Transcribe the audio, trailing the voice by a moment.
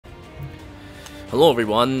Hello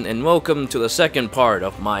everyone, and welcome to the second part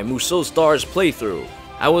of my Musou Stars playthrough.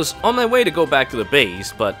 I was on my way to go back to the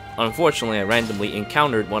base, but unfortunately I randomly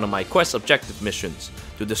encountered one of my quest objective missions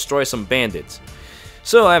to destroy some bandits.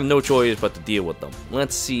 So I have no choice but to deal with them.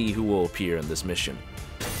 Let's see who will appear in this mission.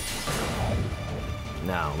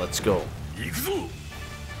 Now, let's go.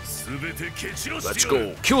 Let's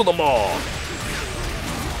go, kill them all!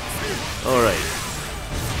 Alright.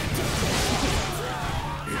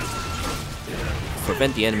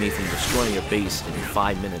 Prevent the enemy from destroying your base in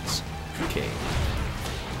 5 minutes. Okay.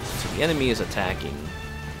 So the enemy is attacking.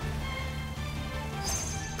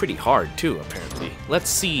 Pretty hard too, apparently. Let's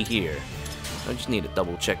see here. I just need to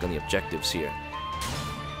double check on the objectives here.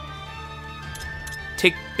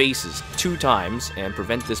 Take bases 2 times and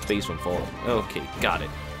prevent this base from falling. Okay, got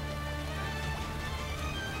it.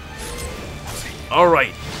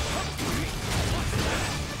 Alright.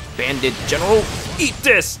 Bandit General, eat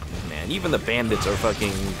this! Man, even the bandits are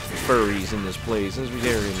fucking furries in this place. This is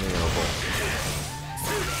very terrible.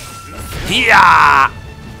 Hiya!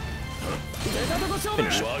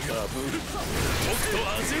 Finish it.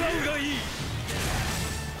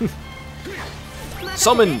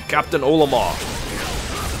 Summon Captain Olimar.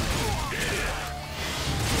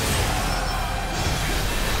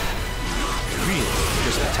 Really?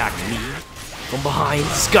 Just attack me from behind,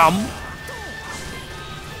 scum?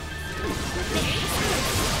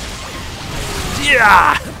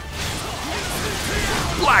 Yeah!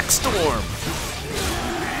 Black Storm!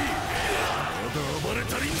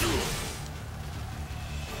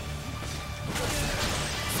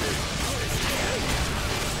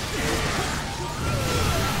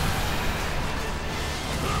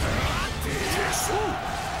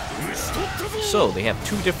 So, they have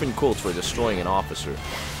 2 different quotes for destroying an officer.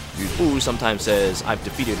 Yu sometimes says, I've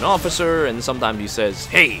defeated an officer, and sometimes he says,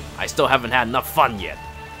 hey, I still haven't had enough fun yet.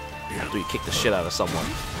 After you kick the shit out of someone.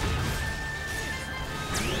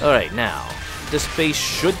 Alright, now, this base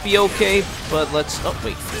should be okay, but let's... Oh,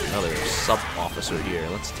 wait, another sub-officer here.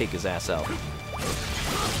 Let's take his ass out.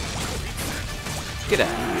 Get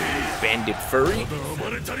out, bandit furry.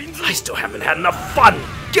 I still haven't had enough fun!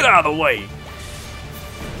 Get out of the way!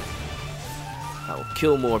 I will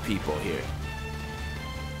kill more people here.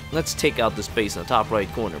 Let's take out this base in the top right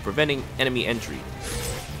corner, preventing enemy entry.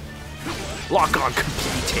 Lock on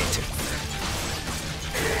completed.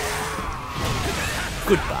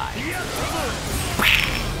 Goodbye.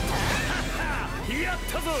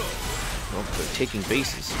 Well, they're taking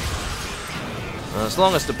bases. As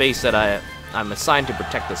long as the base that I'm assigned to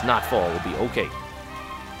protect does not fall, will be okay.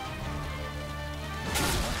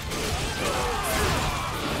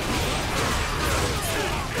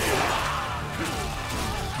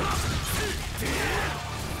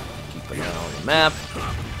 Keep an eye on the map.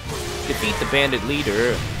 Defeat the bandit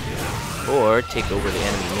leader, or take over the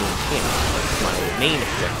enemy main camp. That's my main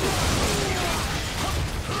objective.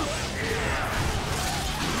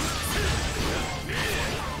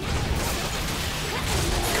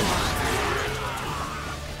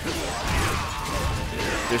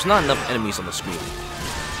 There's not enough enemies on the screen.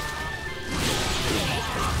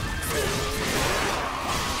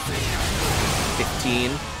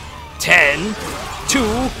 $15, 10,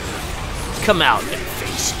 2, come out and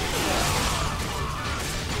face me.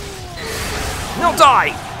 Now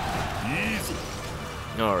die!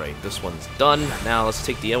 Alright, this one's done. Now let's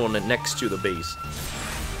take the element next to the base.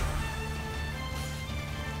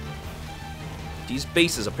 These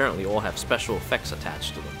bases apparently all have special effects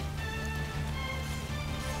attached to them.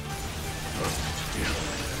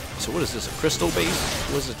 So what is this, a crystal base?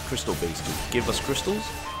 What does a crystal base do? Give us crystals?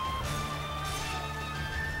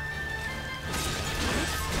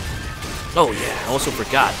 Oh yeah, I also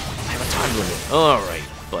forgot. I have a time limit. Alright,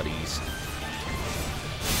 buddies.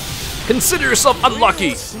 Consider yourself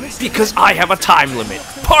unlucky, because I have a time limit.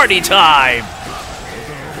 Party time!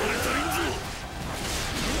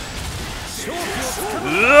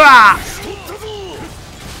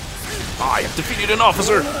 I have defeated an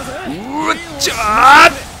officer!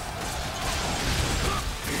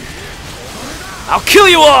 I'll kill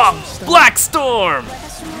you all! Black Storm!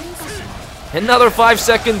 Another 5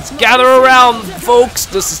 seconds. Gather around, folks.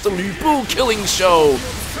 This is the Lu Bu killing show.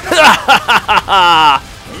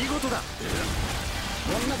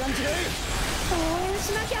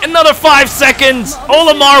 Another 5 seconds.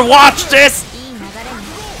 Olimar, watch this.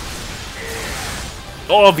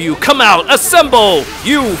 All of you, come out, assemble.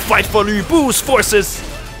 You fight for Lu Bu's forces.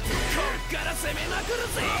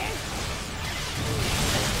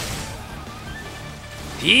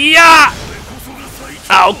 Yeah!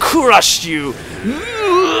 I'll crush you!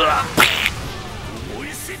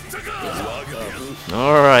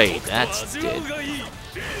 Alright, that's it.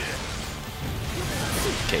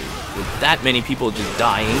 Okay, with that many people just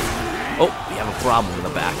dying. Oh, we have a problem in the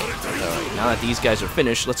back. Alright, now that these guys are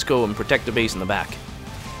finished, let's go and protect the base in the back.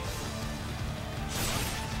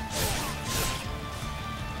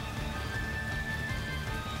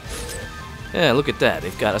 Yeah, look at that.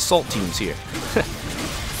 They've got assault teams here.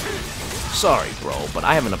 Sorry, bro, but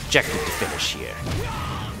I have an objective to finish here.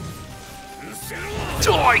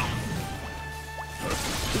 Die!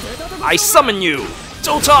 I summon you!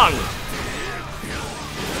 Zhou Cang!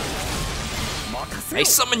 I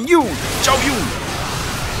summon you! Zhao!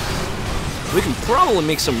 We can probably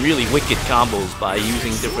make some really wicked combos by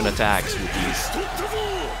using different attacks with these.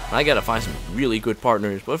 I gotta find some really good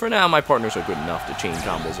partners, but for now my partners are good enough to chain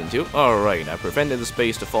combos into. Alright, I prevented the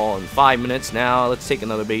base to fall in 5 minutes. Now let's take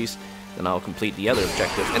another base, then I'll complete the other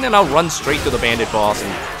objective, and then I'll run straight to the bandit boss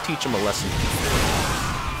and teach him a lesson.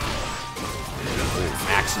 Oh,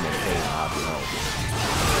 maximum pain, you know.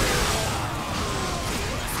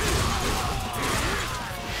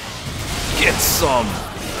 Get some!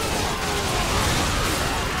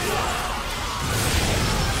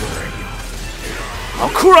 I'll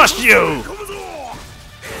crush you!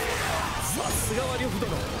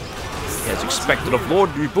 As expected of Lord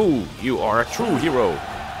Ribu, you are a true hero.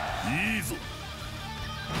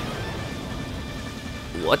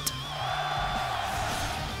 What?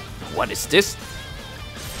 What is this?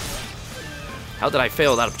 How did I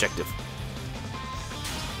fail that objective?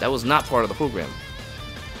 That was not part of the program.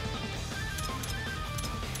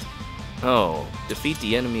 Oh, defeat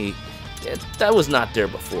the enemy. That was not there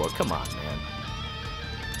before. Come on, man.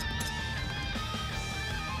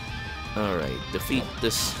 Alright, defeat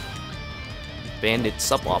this bandit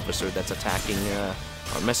sub-officer that's attacking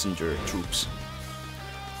our messenger troops.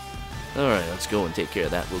 Alright, let's go and take care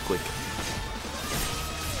of that real quick.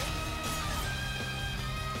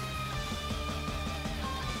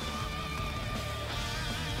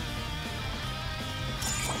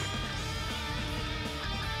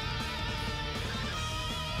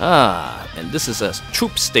 Ah, and this is a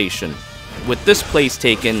troop station. With this place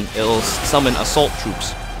taken, it'll summon assault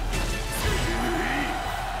troops.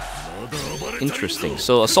 Interesting.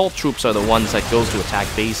 So assault troops are the ones that goes to attack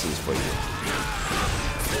bases for you.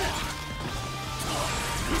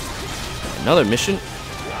 Another mission.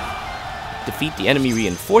 Defeat the enemy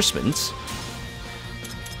reinforcements.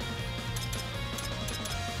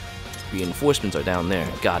 Reinforcements are down there.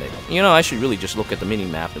 Got it. You know, I should really just look at the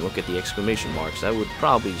mini-map and look at the exclamation marks. That would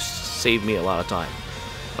probably save me a lot of time.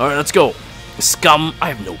 Alright, let's go. Scum, I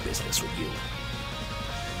have no business with you.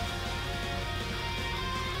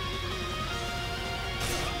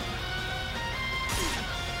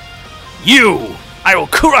 You! I will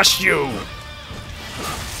crush you!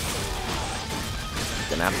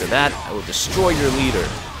 Then after that, I will destroy your leader.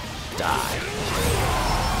 Die.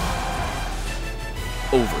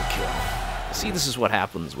 Overkill. See, this is what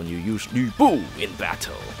happens when you use Nibu in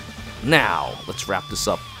battle. Now, let's wrap this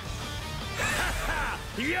up.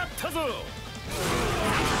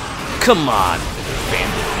 Come on,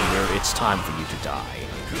 bandit leader, it's time for you to die.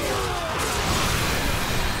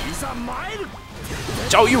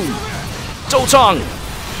 Zhao Yun! Zhou Cang!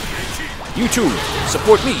 You two,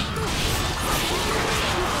 support me!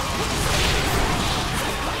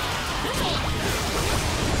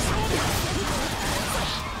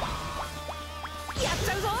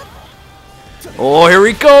 Oh, here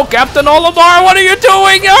we go! Captain Olimar, what are you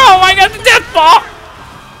doing? Oh, I got the death ball!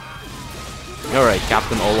 Alright,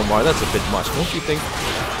 Captain Olimar, that's a bit much, don't you think?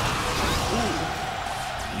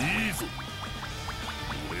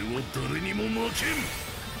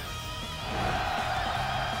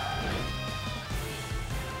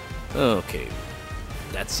 Okay,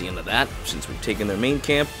 that's the end of that. Since we've taken their main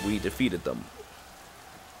camp, we defeated them.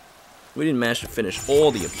 We didn't manage to finish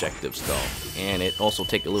all the objectives though, and it also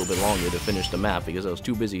took a little bit longer to finish the map because I was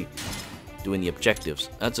too busy doing the objectives.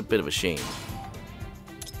 That's a bit of a shame.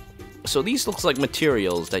 So these looks like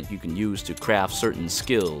materials that you can use to craft certain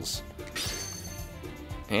skills.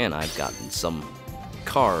 And I've gotten some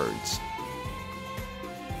cards.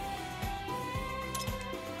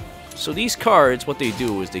 So these cards, what they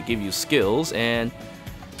do is they give you skills and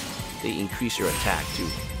they increase your attack too.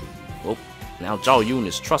 Oh, now Zhao Yun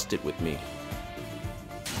is trusted with me.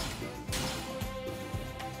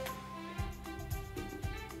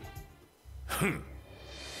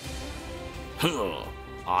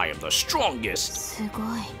 I am the strongest.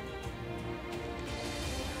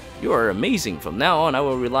 You are amazing. From now on, I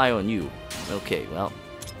will rely on you. Okay, well,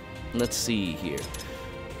 let's see here.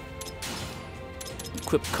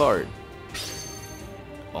 Equip card.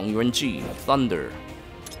 Ongyuanji, Thunder.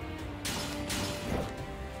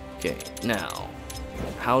 Okay, now,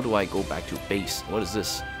 how do I go back to base? What is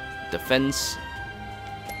this? Defense.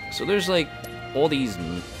 So there's like all these.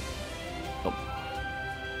 Oh.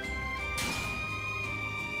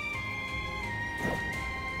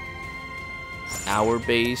 Our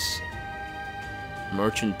base.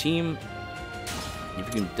 Merchant team.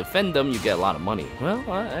 If you can defend them, you get a lot of money. Well,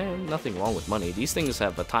 I have nothing wrong with money. These things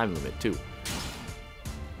have a time limit too.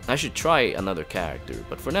 I should try another character,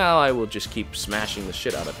 but for now I will just keep smashing the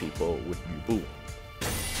shit out of people with Boo.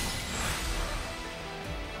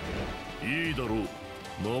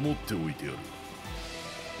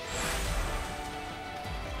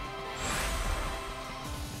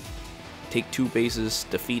 Take 2 bases,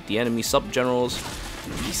 defeat the enemy sub-generals.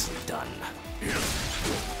 Easily done.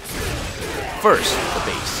 First, the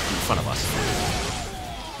base in front of us.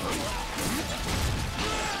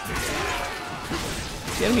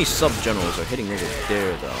 The enemy sub-generals are hitting over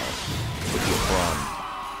there, though. Would be a problem.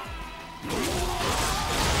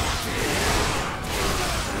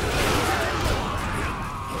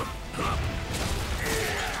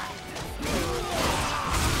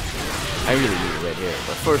 I really need a red hair,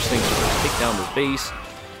 but first things first, take down this base.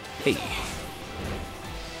 Hey.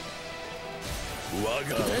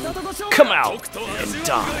 Come out and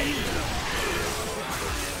die.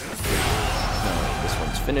 Alright, this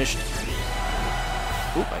one's finished.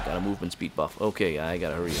 Oop, I got a movement speed buff. Okay, I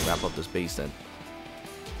gotta hurry and wrap up this base then.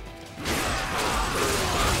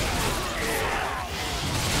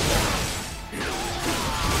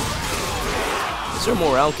 Is there a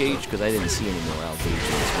morale gauge? Because I didn't see any morale gauge in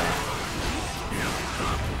this map.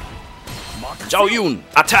 Zhao Yun,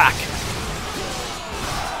 attack!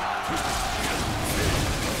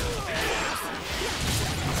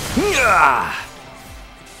 You're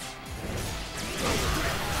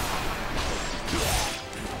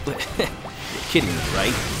kidding me,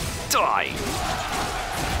 right? Die!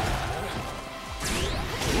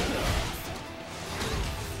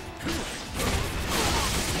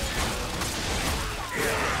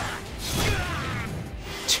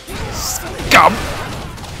 Scum!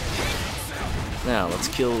 Now let's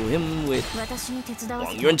kill him with Wang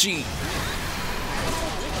Yuanji.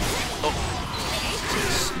 Oh,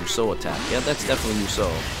 Musou attack. Yeah, that's definitely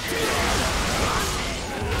Musou.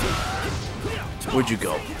 Where'd you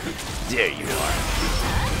go? There you are.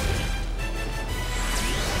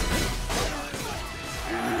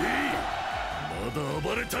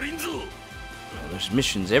 Oh, there's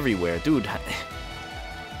missions everywhere, dude.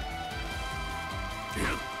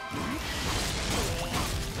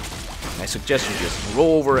 I suggest you just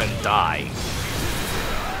roll over and die.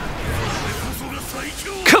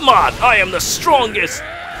 Come on, I am the strongest!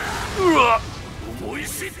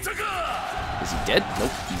 Is he dead?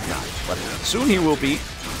 Nope, he's not. But soon he will be.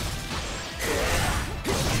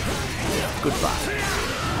 Goodbye.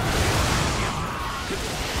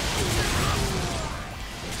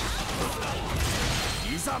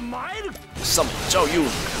 Summon Zhao Yun.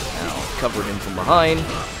 Now cover him from behind.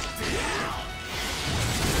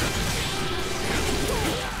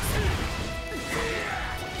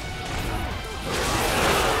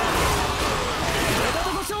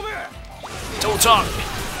 Zhou Cang.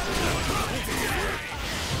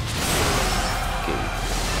 Okay,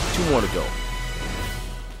 2 more to go.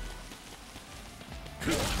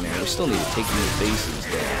 Man, we still need to take these bases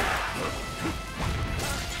down.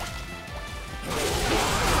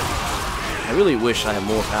 I really wish I had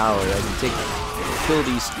more power. I can kill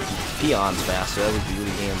these peons faster. That would be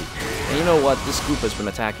really handy. And you know what? This group has been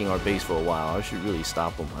attacking our base for a while. I should really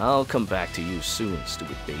stop them. I'll come back to you soon,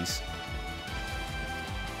 stupid base.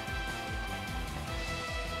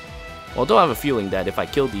 Although I have a feeling that if I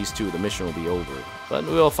kill these 2, the mission will be over. But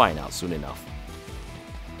we'll find out soon enough.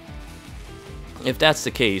 If that's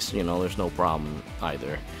the case, you know, there's no problem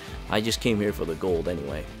either. I just came here for the gold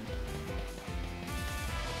anyway.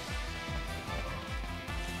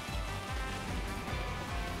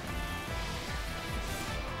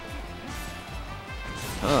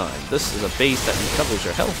 This is a base that recovers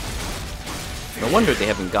your health. No wonder they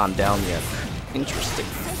haven't gone down yet. Interesting.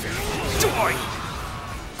 Die!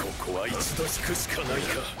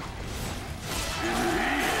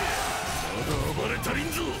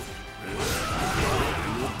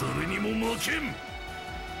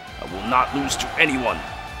 I will not lose to anyone.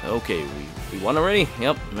 Okay, we won already?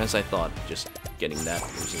 Yep, as I thought. Just getting that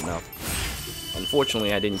was enough.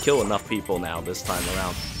 Unfortunately, I didn't kill enough people now this time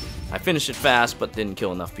around. I finished it fast, but didn't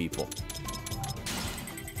kill enough people.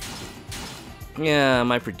 Yeah,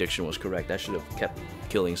 my prediction was correct. I should have kept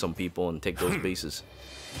killing some people and take those bases.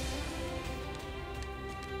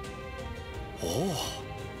 Oh.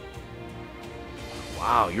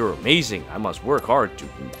 Wow, you're amazing. I must work hard to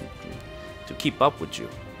keep up with you.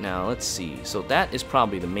 Now, let's see. So that is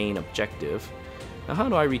probably the main objective. Now, how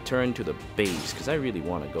do I return to the base? Because I really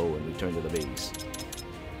want to go and return to the base.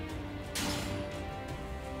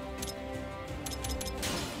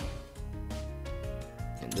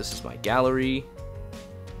 And this is my gallery.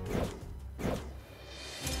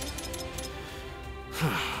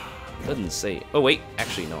 Doesn't say. Oh, wait.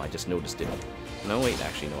 Actually, no, I just noticed it. No, wait.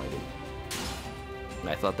 Actually, no, I didn't.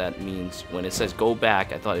 I thought that means when it says go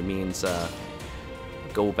back, I thought it means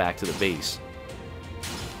go back to the base.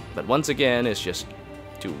 But once again, it's just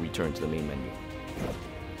to return to the main menu.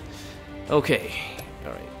 Okay.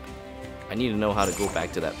 Alright. I need to know how to go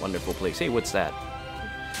back to that wonderful place. Hey, what's that?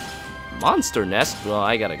 Monster nest? Well,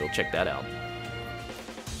 I gotta go check that out.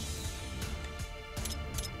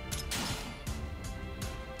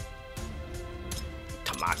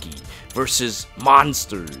 Tamaki versus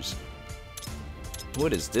monsters.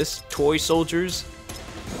 What is this? Toy soldiers?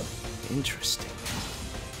 Interesting.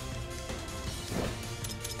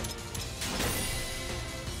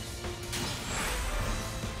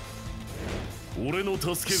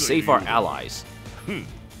 Save our allies.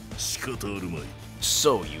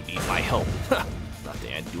 So you need my help.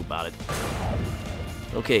 Nothing I can do about it.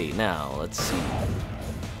 Okay, now let's see.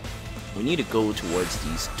 We need to go towards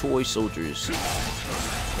these toy soldiers.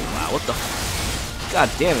 Wow, what the? God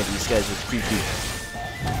damn it, these guys are creepy.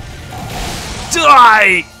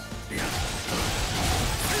 Die!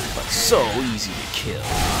 But so easy to kill.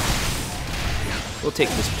 We'll take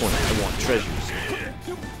this point. I want treasures.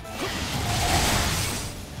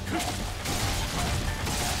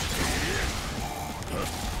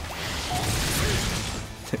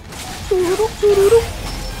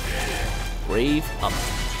 Brave up.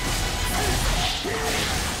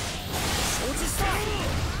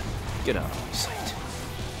 Get out of my sight.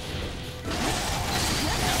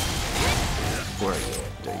 Where are you?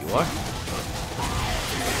 There you are.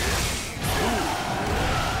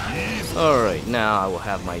 Alright, now I will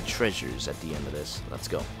have my treasures at the end of this. Let's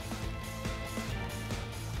go.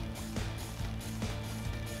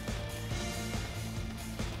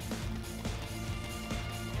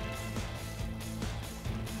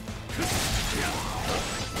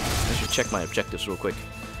 I should check my objectives real quick.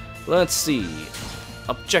 Let's see.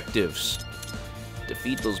 Objectives.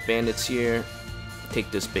 Defeat those bandits here. Take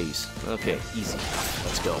this base. Okay, easy.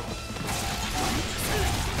 Let's go.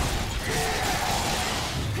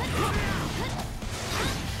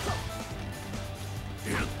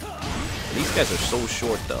 These guys are so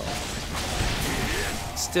short though.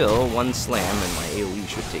 Still, one slam and my AoE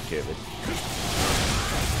should take care of it.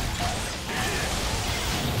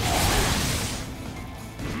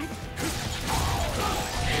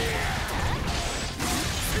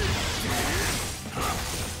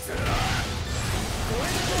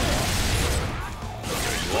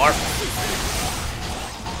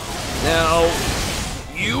 Now,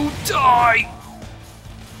 you die!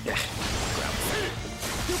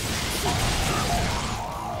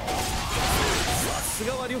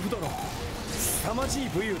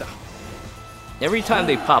 Every time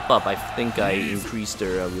they pop up, I think I increase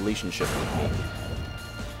their relationship with me.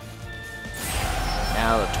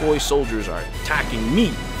 Now the toy soldiers are attacking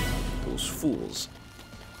me! Those fools.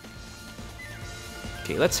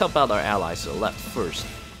 Okay, let's help out our allies to the left first.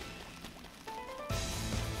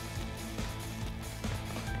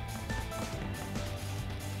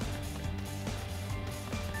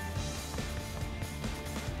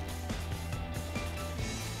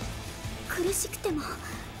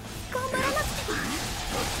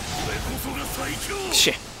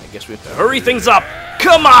 Shit, I guess we have to hurry things up.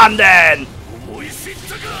 Come on then!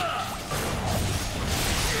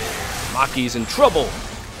 Maki's in trouble.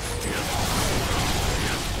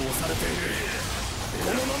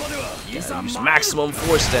 Gotta use maximum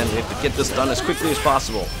force then. We have to get this done as quickly as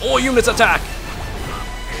possible. All units attack!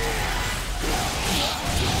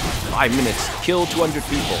 5 minutes. Kill 200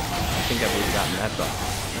 people. I think I've already gotten that done.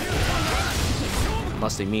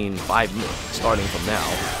 Unless they mean 5 minutes starting from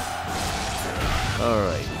now.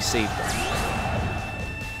 Alright, we saved them.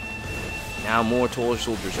 Now more toy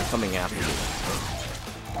soldiers are coming after you.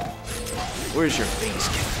 Where's your face,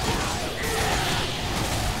 kid?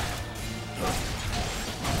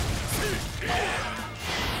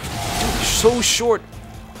 Dude, they're so short.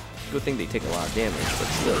 Good thing they take a lot of damage, but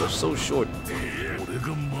still, they're so short.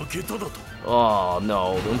 Oh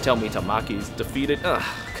no, don't tell me Tamaki's defeated. Ugh,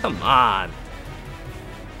 come on.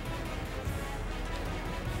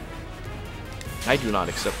 I do not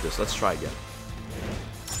accept this. Let's try again.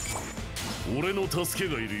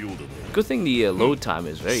 Good thing the load time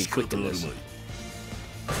is very quick in this.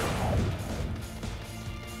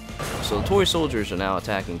 so the toy soldiers are now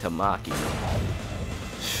attacking Tamaki.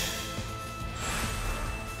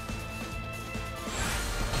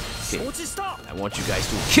 Okay. I want you guys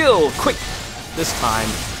to kill quick this time.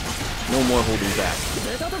 No more holding back.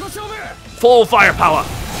 Full firepower!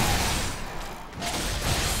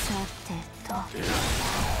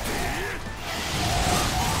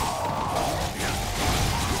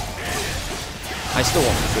 I still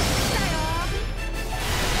want to trigger.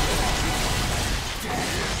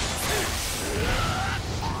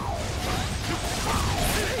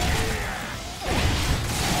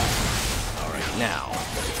 Alright, now.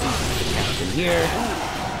 In here.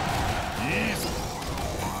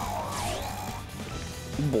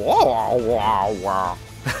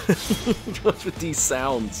 What's with these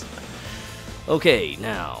sounds? Okay,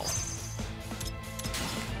 now.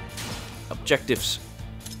 Objectives.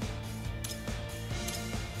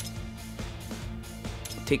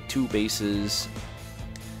 Take 2 bases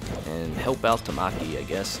and help out Tamaki, I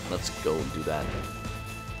guess. Let's go and do that.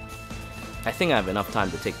 I think I have enough time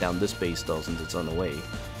to take down this base though, since it's on the way.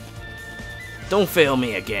 Don't fail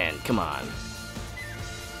me again, come on.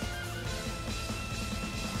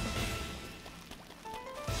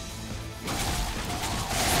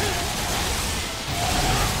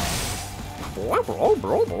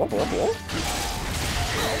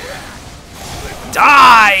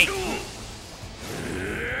 Die!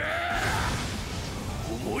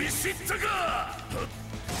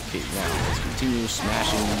 Okay, now let's continue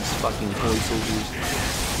smashing these fucking toy soldiers.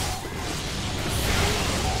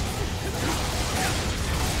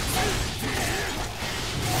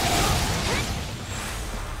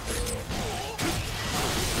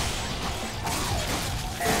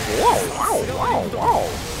 Wow.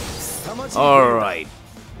 Alright,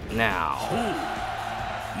 now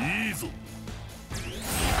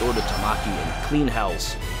go to Tamaki and clean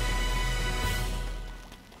house.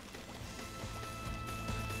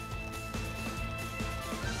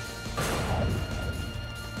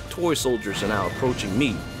 Toy soldiers are now approaching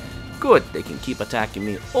me. Good, they can keep attacking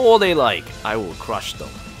me all they like. I will crush them.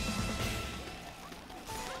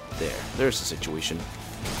 There's the situation.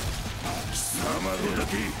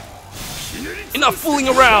 Enough fooling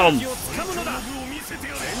around!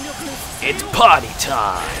 It's party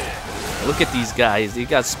time! Look at these guys, they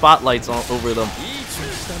got spotlights all over them.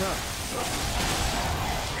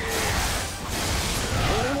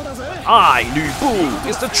 I, Lu Bu,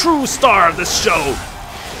 is the true star of this show!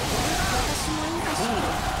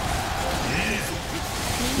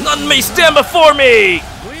 None may stand before me!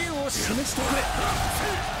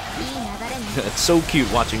 It's so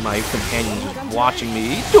cute watching my companions watching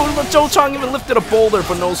me. Dude, Zhou Cang even lifted a boulder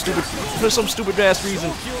for some stupid ass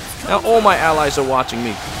reason. Now all my allies are watching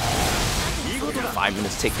me. 5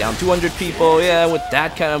 minutes take down 200 people. Yeah, with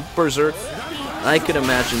that kind of berserk, I could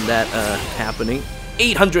imagine that happening.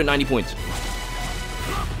 890 points.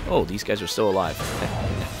 Oh, these guys are still alive.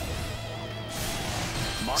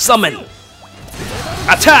 Summon!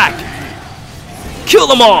 Attack! Kill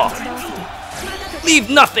them all! Leave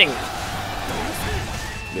nothing!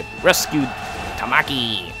 We have rescued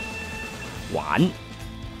Tamaki! 1.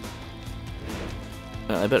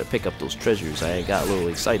 I better pick up those treasures. I got a little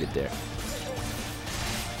excited there.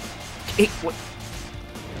 Okay, what?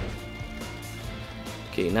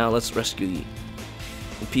 Okay, now let's rescue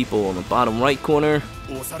the people on the bottom right corner.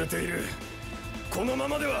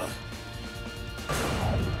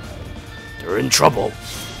 They're in trouble.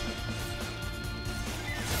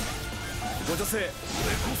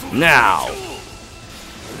 Now.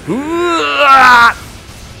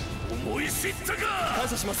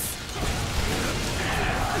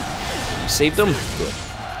 Saved them? Good.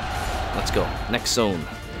 Let's go. Next zone.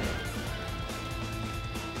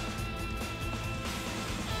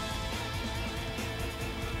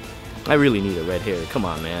 I really need a red hair. Come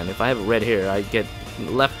on, man. If I have a red hair, I get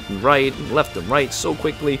left and right so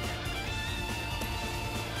quickly.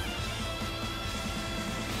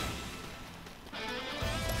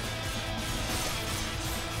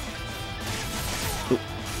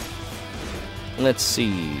 Let's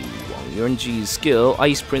see. Wang Yunji's skill,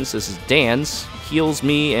 Ice Princess's dance, heals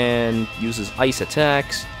me and uses ice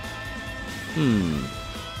attacks.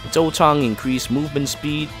 Zhou Cang increased movement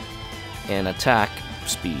speed and attack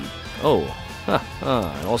speed. Oh,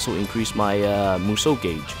 and also increased my Musou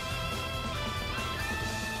gauge.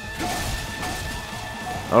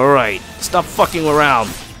 Alright, stop fucking around.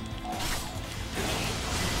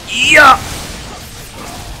 Yeah!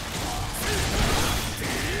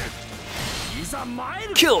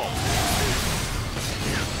 Kill!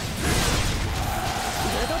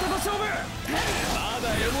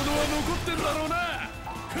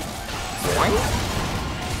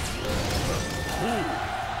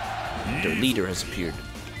 Their leader has appeared.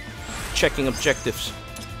 Checking objectives.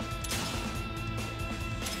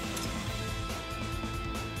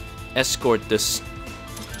 Escort this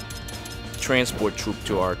transport troop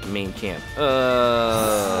to our main camp.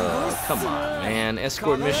 Come on, man.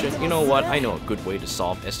 Escort mission. You know what? I know a good way to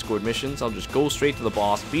solve escort missions. I'll just go straight to the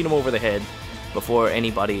boss, beat him over the head before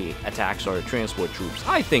anybody attacks our transport troops.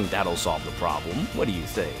 I think that'll solve the problem. What do you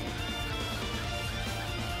think?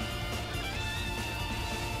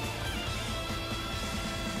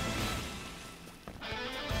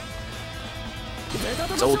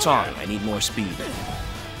 Zhou Cang, I need more speed.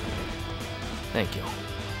 Thank you.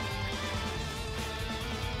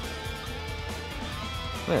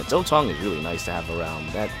 Man, Zhou Cang is really nice to have around.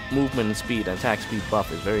 That movement and speed, attack speed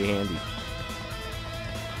buff is very handy.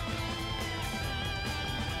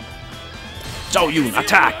 Zhao Yun,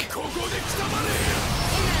 attack!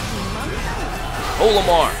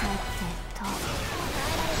 Olimar!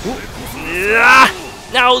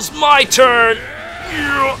 Now's my turn!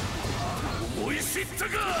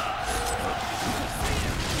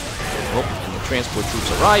 Oh, and the transport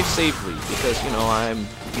troops arrive safely because, you know, I'm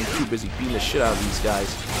too busy beating the shit out of these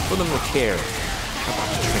guys for them to care about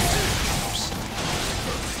the transport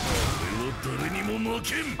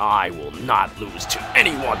troops. I will not lose to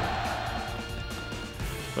anyone!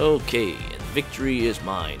 Okay, and victory is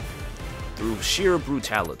mine. Through sheer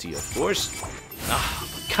brutality, of course. Ah,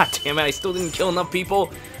 god damn it, I still didn't kill enough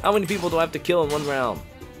people. How many people do I have to kill in one round?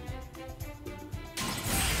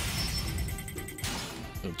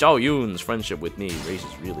 And Zhao Yun's friendship with me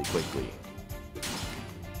raises really quickly.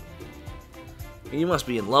 He must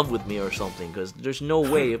be in love with me or something, because there's no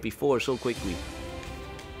way it'd be 4 so quickly.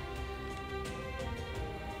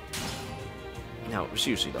 Now,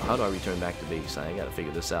 seriously though, how do I return back to base? I gotta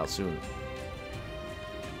figure this out soon.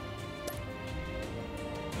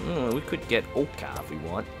 We could get Oka if we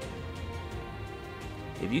want.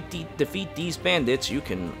 If you defeat these bandits, you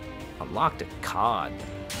can unlock the card.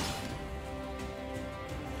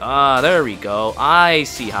 Ah, there we go. I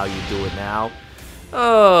see how you do it now.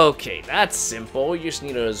 Okay, that's simple. You just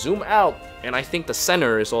need to zoom out. And I think the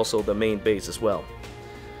center is also the main base as well.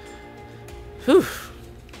 Whew.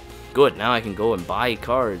 Good, now I can go and buy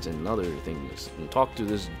cards and other things. And talk to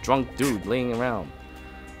this drunk dude laying around.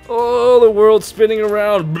 Oh, the world's spinning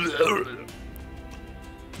around.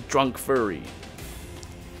 Drunk furry.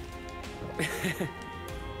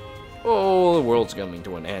 Oh, the world's coming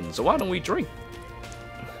to an end. So why don't we drink?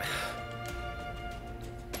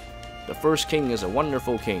 The first king is a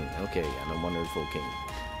wonderful king. Okay, I'm a wonderful king.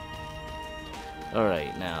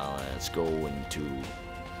 Alright, now let's go into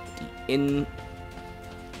the inn.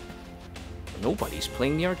 Nobody's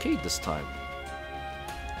playing the arcade this time.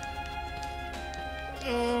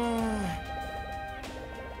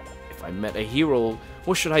 If I met a hero,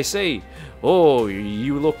 what should I say? Oh,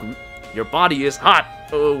 you look... Your body is hot!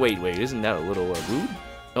 Oh, wait, isn't that a little rude?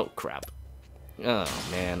 Oh, crap. Oh,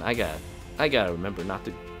 man, I gotta remember not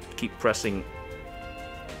to keep pressing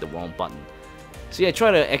the wrong button. See, I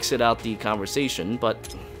try to exit out the conversation,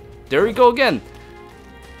 but there we go again.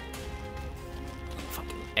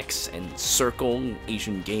 Fucking X and circle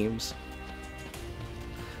Asian games.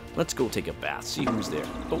 Let's go take a bath, see who's there.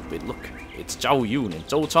 Oh, wait, look. It's Zhao Yun and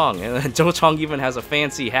Zhou Cang. And Zhou Cang even has a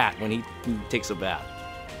fancy hat when he takes a bath.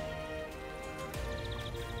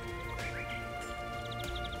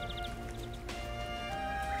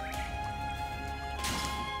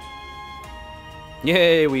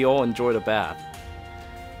 Yay, we all enjoyed a bath.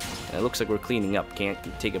 And it looks like we're cleaning up, can't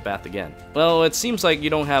take a bath again. Well, it seems like you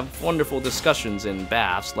don't have wonderful discussions in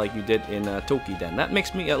baths like you did in Tokiden. That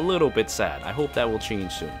makes me a little bit sad. I hope that will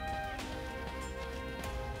change soon.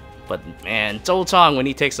 But man, Zhou Cang when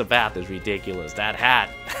he takes a bath is ridiculous. That hat.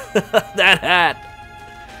 That hat.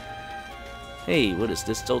 Hey, what is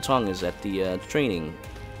this? Zhou Cang is at the training.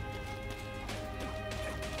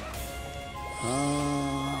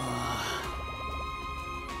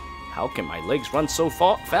 How can my legs run so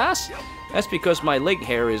fast? That's because my leg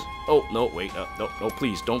hair is... Oh, no, wait. No,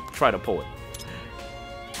 please, don't try to pull it.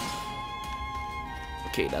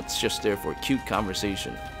 Okay, that's just there for a cute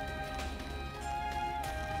conversation.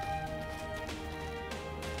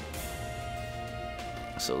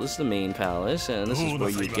 So this is the main palace, and this is where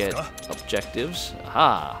you get objectives.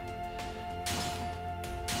 Aha!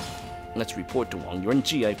 Let's report to Wang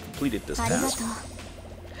Yuanji. I completed this task.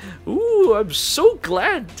 Ooh, I'm so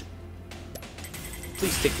glad!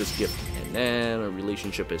 Please take this gift, and then our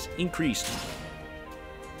relationship is increased.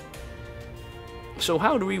 So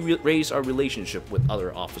how do we raise our relationship with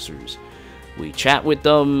other officers? We chat with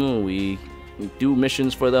them, we do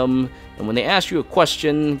missions for them, and when they ask you a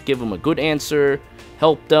question, give them a good answer,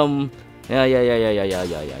 help them.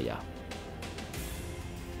 Yeah.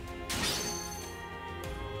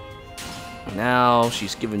 Now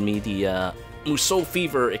she's given me the Musou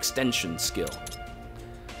Fever extension skill.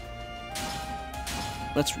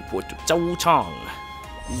 Let's report to Zhou Cang.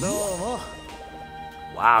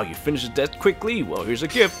 Wow, you finished that quickly? Well, here's a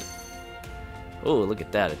gift. Oh, look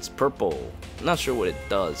at that. It's purple. Not sure what it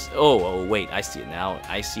does. Oh, wait. I see it now.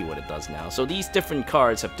 I see what it does now. So these different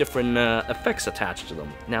cards have different effects attached to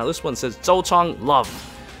them. Now, this one says Zhou Cang Love.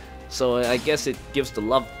 So I guess it gives the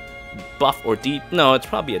love buff or deep. No, it's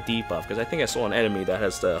probably a debuff because I think I saw an enemy that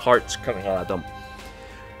has the hearts coming out of them.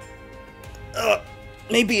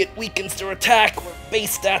 Maybe it weakens their attack or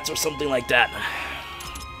base stats or something like that.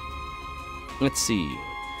 Let's see.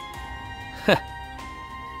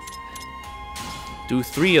 Do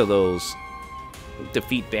 3 of those.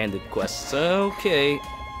 Defeat bandit quests. Okay.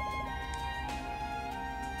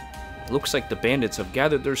 Looks like the bandits have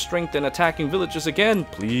gathered their strength and attacking villages again.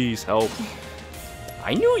 Please help.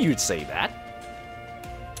 I knew you'd say that.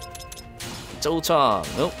 Zhou Cang.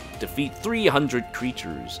 Oh, defeat 300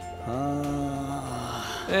 creatures.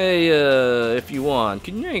 Hey, if you want,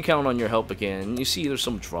 can you count on your help again? You see there's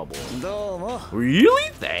some trouble. Really?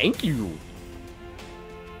 Thank you.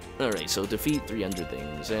 Alright, so defeat 300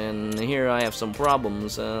 things, and here I have some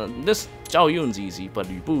problems. This Zhao Yun's easy, but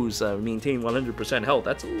Yu Bu's maintain 100% health.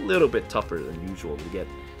 That's a little bit tougher than usual to get.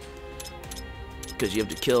 Because you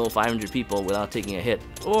have to kill 500 people without taking a hit.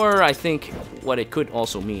 Or I think what it could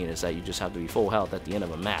also mean is that you just have to be full health at the end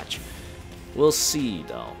of a match. We'll see,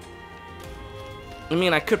 though. I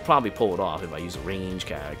mean, I could probably pull it off if I use a range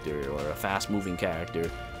character or a fast-moving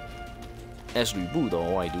character. As Yu Bu, though,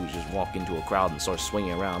 all I do is just walk into a crowd and start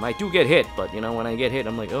swinging around. I do get hit, but, you know, when I get hit,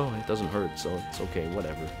 I'm like, oh, it doesn't hurt, so it's okay,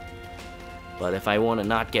 whatever. But if I want to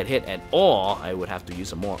not get hit at all, I would have to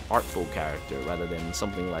use a more artful character rather than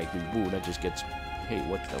something like Yu Bu that just gets, hey,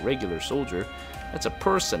 what's a regular soldier? That's a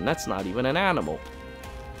person, that's not even an animal.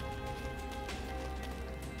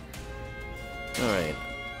 Alright.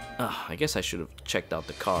 I guess I should have checked out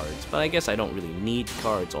the cards, but I guess I don't really need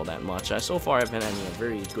cards all that much. So far, I've been having a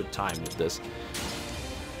very good time with this.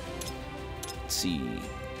 Let's see.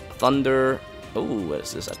 Thunder. Oh, what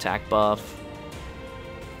is this? Attack buff.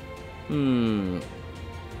 Let's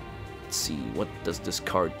see. What does this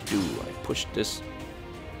card do? I push this.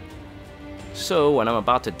 So, when I'm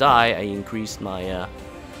about to die, I increase my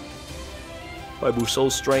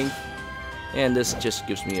Musou strength. And this just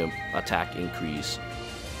gives me an attack increase.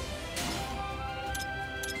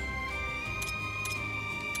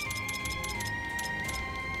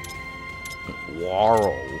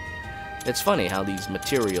 Wow. It's funny how these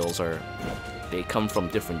materials they come from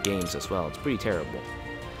different games as well. It's pretty terrible.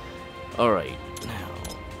 Alright, now.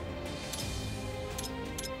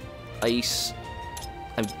 Ice.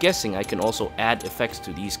 I'm guessing I can also add effects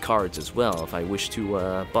to these cards as well if I wish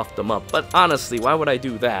to buff them up. But honestly, why would I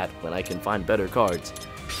do that when I can find better cards?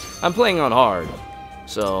 I'm playing on hard,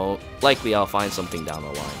 so likely I'll find something down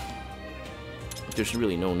the line. There's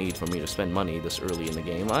really no need for me to spend money this early in the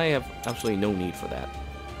game. I have absolutely no need for that.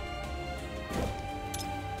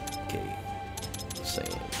 Okay.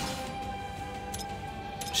 Same.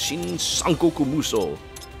 Shin Sangoku Musou.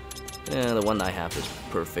 Yeah, the one I have is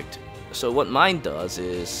perfect. So what mine does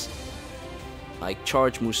is I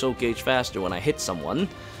charge Musou gauge faster when I hit someone.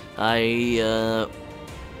 If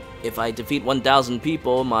I defeat 1,000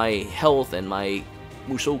 people, my health and my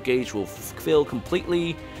Musou gauge will fill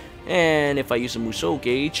completely. And if I use a Musou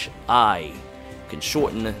gauge, I can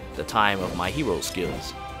shorten the time of my hero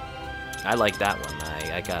skills. I like that one.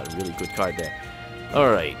 I got a really good card there.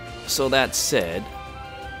 Alright, so that said,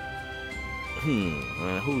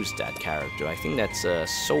 who's that character? I think that's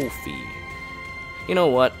Sophie. You know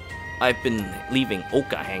what? I've been leaving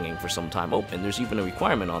Oka hanging for some time. Oh, and there's even a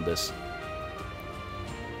requirement on this.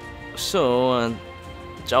 So,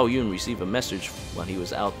 Zhao Yun received a message when he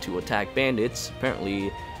was out to attack bandits.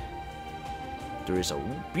 Apparently, there is a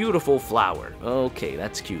beautiful flower. Okay,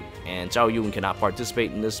 that's cute. And Zhao Yun cannot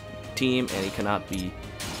participate in this team, and he cannot be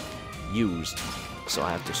used. So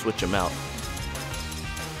I have to switch him out.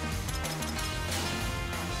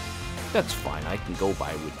 That's fine. I can go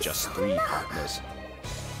by with just 3 partners.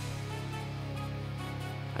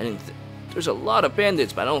 There's a lot of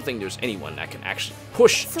bandits, but I don't think there's anyone that can actually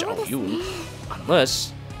push Zhao Yun.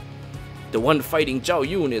 Unless the one fighting Zhao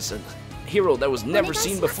Yun is a hero that was never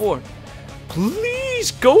seen before.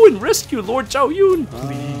 Please go and rescue Lord Zhao Yun,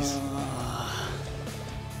 please.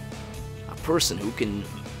 A person who can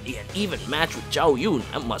An even match with Zhao Yun.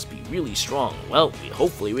 That must be really strong. Well,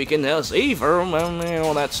 hopefully we can save her and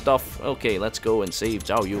all that stuff. Okay, let's go and save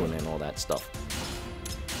Zhao Yun and all that stuff.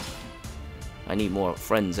 I need more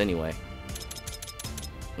friends anyway.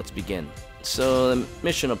 Let's begin. So the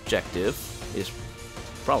mission objective is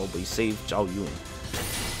probably save Zhao Yun.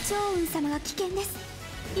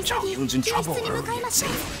 Zhao Yun's in trouble. Hurry and save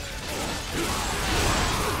him.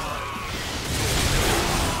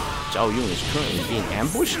 Zhao Yun is currently being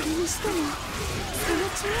ambushed?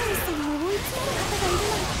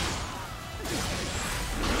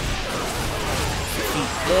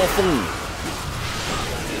 More Feng.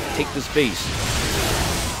 Take this base.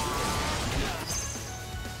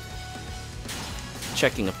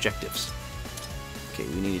 Checking objectives. Okay,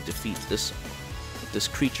 we need to defeat this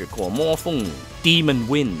creature called Mo Feng, Demon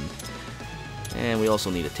Wind. And we also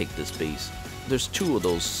need to take this base. There's 2 of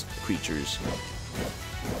those creatures.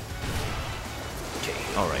 Okay,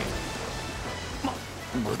 alright.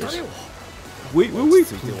 Wait.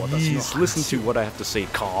 Please listen to what I have to say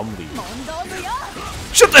calmly.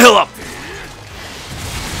 Shut the hell up!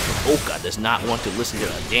 Oka does not want to listen to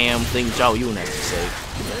a damn thing Zhao Yun has to say.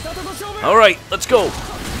 Alright, let's go!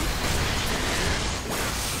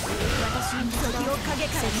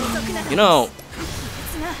 You know...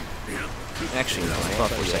 Actually, no, I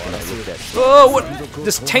thought for a second I looked at... Oh, what?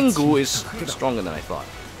 This Tengu is stronger than I thought.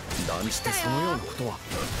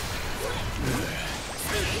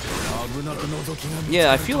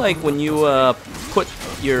 Yeah, I feel like when you put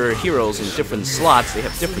your heroes in different slots, they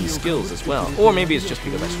have different skills as well. Or maybe it's just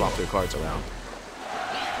because I swapped their cards around.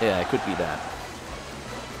 Yeah, it could be that.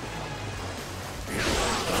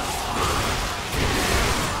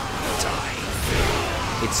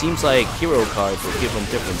 It seems like hero cards will give them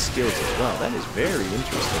different skills as well. That is very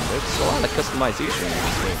interesting. There's a lot of customization in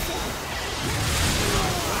this game.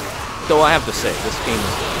 Though I have to say, this game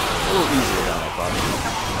is a little easier than I thought.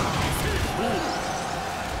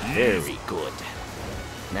 Very good.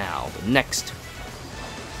 Now, the next.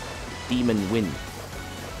 Demon Wind.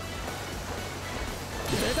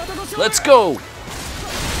 Let's go!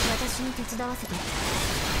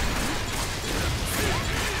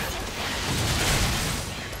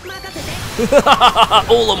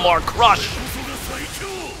 Olimar Crush!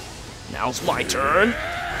 Now it's my turn.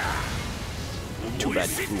 Too bad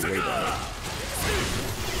you flew away though.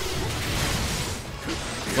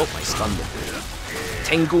 Nope, I stunned him.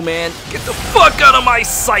 Tengu man, get the fuck out of my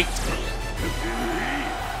sight!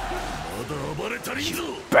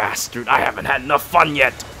 You bastard, I haven't had enough fun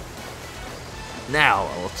yet! Now,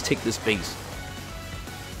 let's take this base.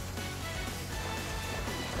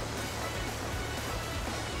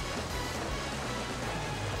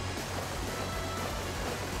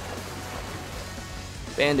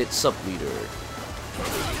 Bandit sub-leader.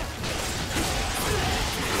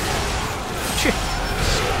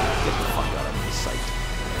 Get the fuck out of my sight.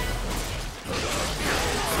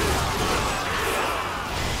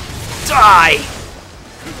 Die!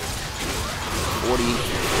 40.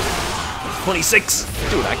 26.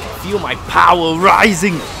 Dude, I can feel my power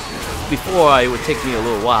rising. Before, it would take me a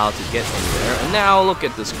little while to get anywhere. And now, look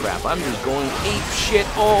at this crap. I'm just going ape shit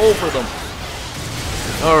all over them.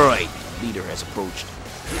 Alright, leader has approached.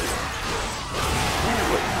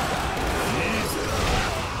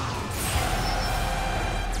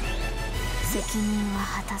 Okay,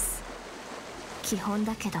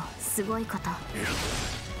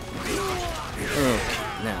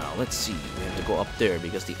 now let's see. We have to go up there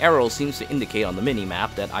because the arrow seems to indicate on the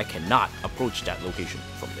mini-map that I cannot approach that location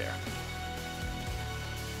from there.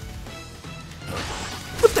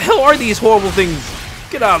 What the hell are these horrible things?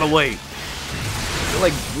 Get out of the way. They're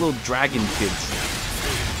like little dragon kids.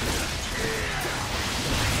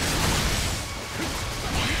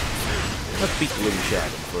 Let's beat the living shit out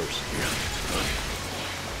of them first.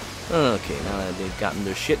 Okay, now that they've gotten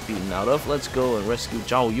their shit beaten out of, let's go and rescue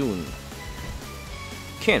Zhao Yun.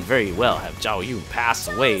 Can't very well have Zhao Yun pass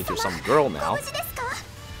away to some girl now.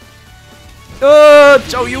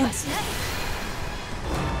 Zhao Yun!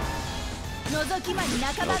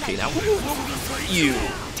 Okay, now you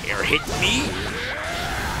dare hit me?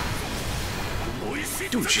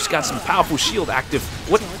 Dude, she's got some powerful shield active.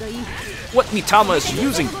 What Mitama is she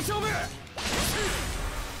using?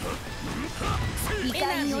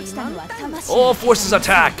 All forces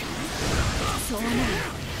attack!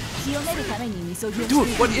 Dude,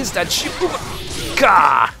 what is that shit?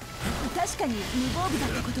 Gah!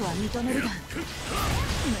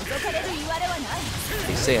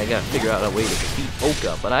 They say I gotta figure out a way to defeat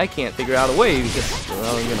Oka, but I can't figure out a way because,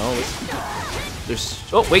 well, you know, there's...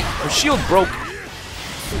 Oh, wait, her shield broke!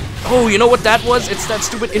 Oh, you know what that was? It's that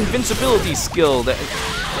stupid invincibility skill that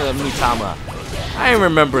Mitama. I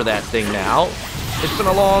remember that thing now. It's been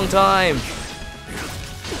a long time.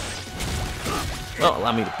 Well,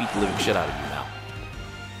 allow me to beat the living shit out of you now.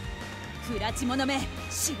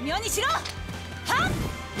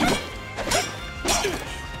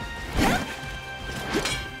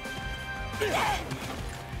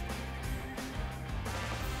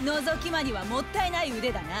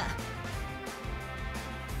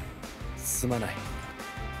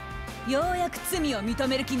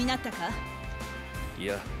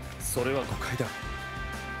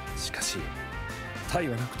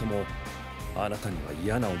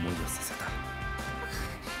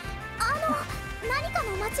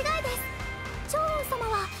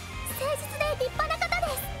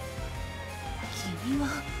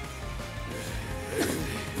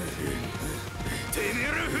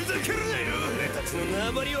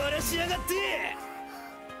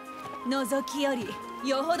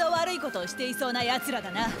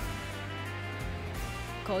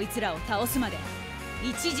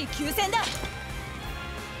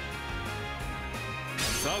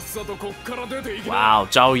 Wow,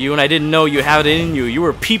 Zhao Yun, I didn't know you had it in you. You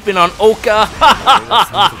were peeping on Oka.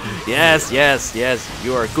 Yes, yes, yes.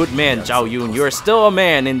 You are a good man, Zhao Yun. You are still a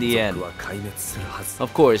man in the end.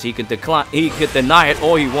 Of course, he could deny it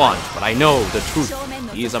all he wants, but I know the truth.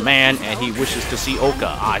 He is a man and he wishes to see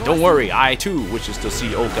Oka. Don't worry, I too wishes to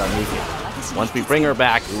see Oka naked. Once we bring her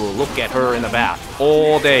back, we will look at her in the bath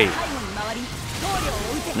all day.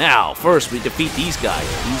 Now, first we defeat these guys.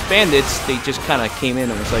 These bandits, they just kind of came in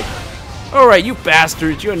and was like, alright, you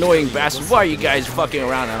bastards, you annoying bastards, why are you guys fucking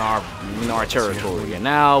around in our territory? And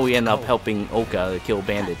now we end up helping Oka kill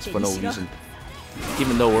bandits for no reason,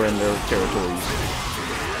 even though we're in their territories.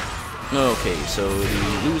 Okay, so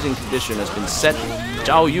the losing condition has been set.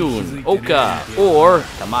 Zhao Yun, Oka, or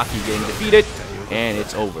Tamaki getting defeated, and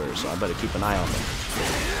it's over, so I better keep an eye on them.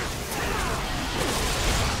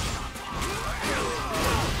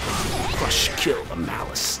 Crush, kill, the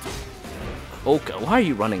malice. Oka, why are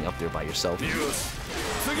you running up there by yourself?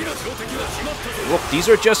 Look, these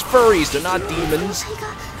are just furries, they're not demons.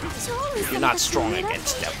 You're not strong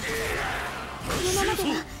against them.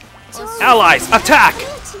 Allies, attack!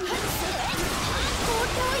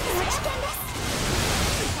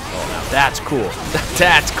 Oh, now that's cool.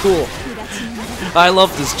 That's cool. I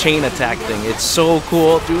love this chain attack thing. It's so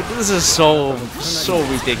cool, dude. This is so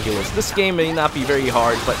ridiculous. This game may not be very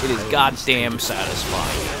hard, but it is goddamn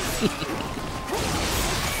satisfying.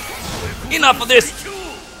 Enough of this!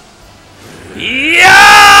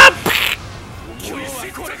 Yeah!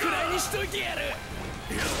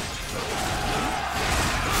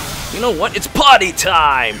 You know what? It's party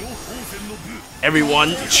time!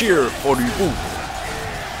 Everyone cheer for Ryu.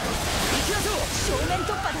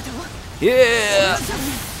 Yeah!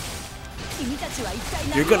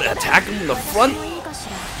 You're gonna attack him in the front?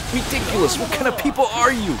 Ridiculous! What kind of people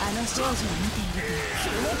are you?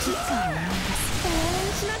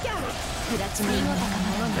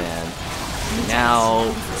 And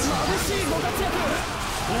now,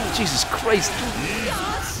 Jesus Christ!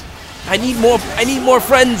 I need more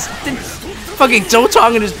friends. Fucking Zhou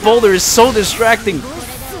Cang and his boulder is so distracting.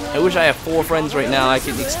 I wish I had 4 friends right now. I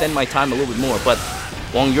could extend my time a little bit more, but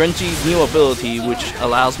Wang Yuanji's new ability, which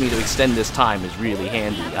allows me to extend this time, is really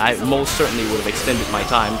handy. I most certainly would have extended my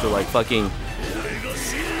time to like fucking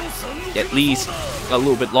at least a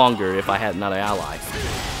little bit longer if I had another ally.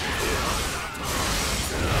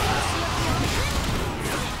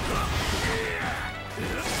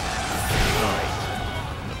 Alright.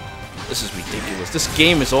 This is ridiculous. This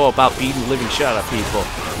game is all about beating the living shit out of people.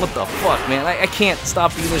 What the fuck, man? I can't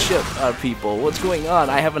stop beating the shit out of people. What's going on?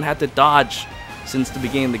 I haven't had to dodge since the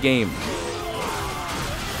beginning of the game.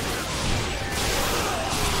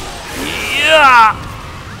 Yeah!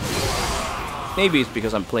 Maybe it's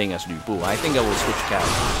because I'm playing as Liu Bu. I think I will switch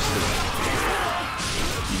characters.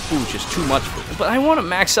 Liu Bu is just too much for me. But I want to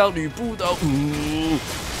max out Liu Bu though. Ooh.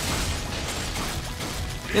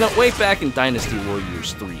 You know, way back in Dynasty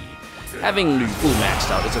Warriors 3, having Liu Bu maxed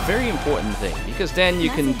out is a very important thing, because then you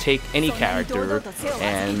can take any character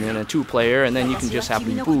and in a 2-player, and then you can just have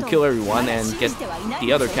Liu Bu kill everyone and get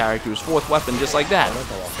the other character's 4th weapon just like that.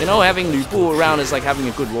 You know, having Liu Bu around is like having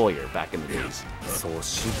a good lawyer back in the days.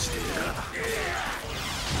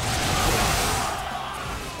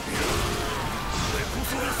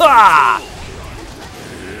 Ha!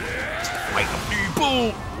 Fight Liu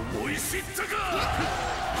Bu!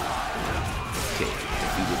 Okay,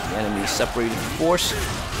 defeated the enemy's separated force.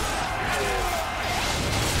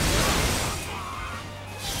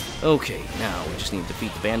 Okay, now we just need to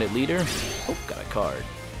defeat the bandit leader. Oh, got a card.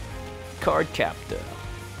 card captor.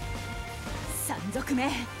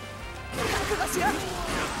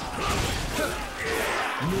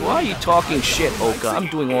 Why are you talking shit, Oka? I'm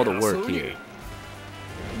doing all the work here.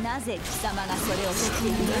 How do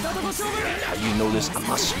you know this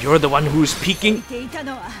unless you're the one who's peeking?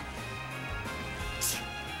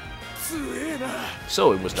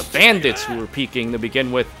 So it was the bandits who were peeking to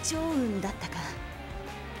begin with.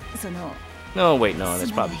 No, wait, no,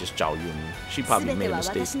 that's probably just Zhao Yun. She probably made a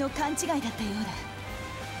mistake.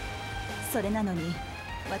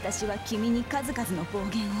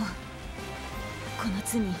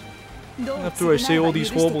 After I say all these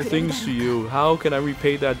horrible things to you, how can I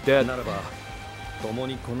repay that debt?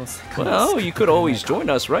 Well, you could always join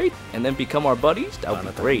us, right? And then become our buddies? That would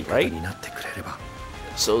be great, right?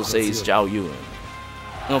 So says Zhao Yun.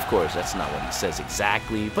 Of course, that's not what he says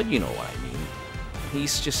exactly, but you know what I mean.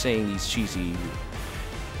 He's just saying these cheesy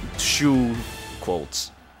shoe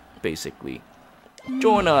quotes, basically.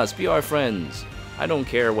 Join us, be our friends. I don't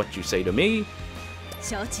care what you say to me.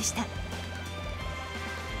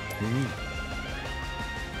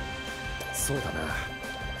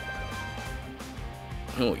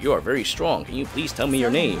 Oh, you are very strong. Can you please tell me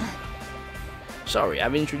your name? Sorry,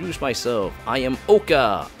 I've introduced myself. I am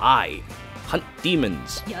Oka. I hunt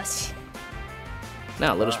demons.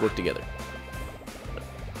 Now, let us work together.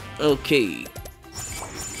 Okay.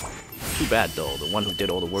 Too bad, though. The one who did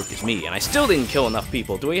all the work is me, and I still didn't kill enough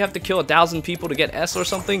people. Do we have to kill 1,000 people to get S or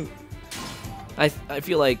something? I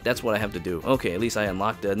feel like that's what I have to do. Okay, at least I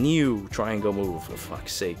unlocked a new triangle move, for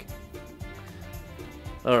fuck's sake.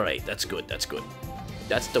 Alright, that's good, that's good.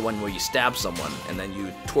 That's the one where you stab someone, and then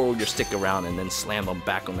you twirl your stick around and then slam them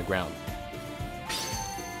back on the ground.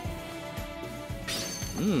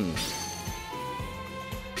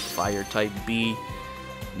 Fire type B.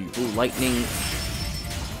 Blue lightning.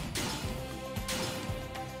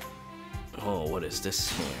 Oh, what is this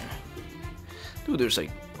here? Dude, there's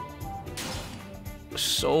like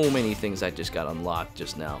so many things I just got unlocked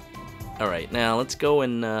just now. Alright, now let's go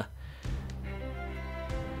and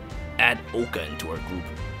add Oka into our group.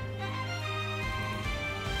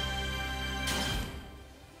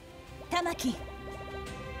 Tamaki.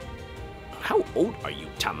 How old are you,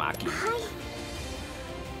 Tamaki?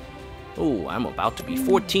 Oh, I'm about to be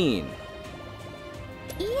 14.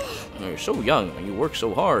 You're so young and you work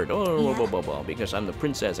so hard. Oh, blah, blah, blah, because I'm the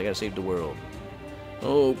princess, I gotta save the world.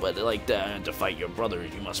 Oh, but like that, to fight your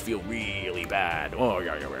brothers, you must feel really bad. Oh,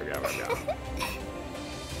 yeah.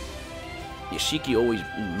 Is Shiki always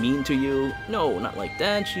mean to you? No, not like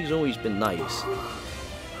that. She's always been nice.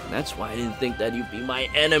 And that's why I didn't think that you'd be my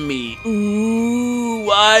enemy. Ooh,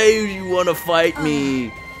 why do you want to fight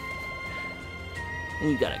me?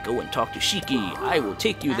 You gotta go and talk to Shiki. I will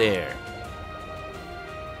take you there.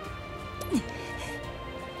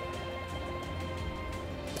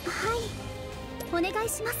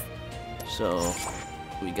 So,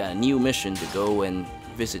 we got a new mission to go and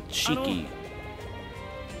visit Shiki.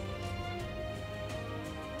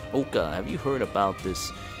 Oka, have you heard about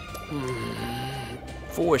this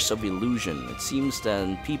force of illusion? It seems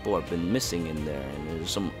that people have been missing in there, and there's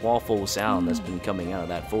some awful sound that's been coming out of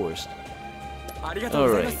that forest.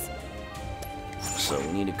 Alright. So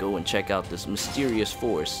we need to go and check out this mysterious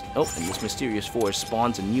force. Oh, and this mysterious force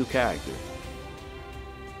spawns a new character.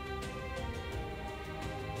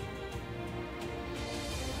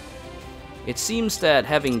 It seems that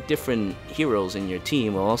having different heroes in your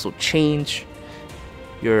team will also change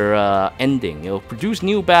your ending. It'll produce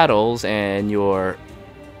new battles, and your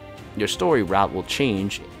story route will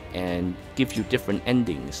change and give you different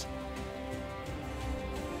endings.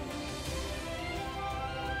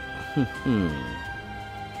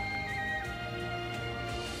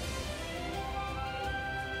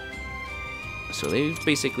 So they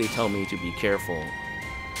basically tell me to be careful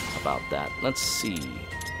about that. Let's see.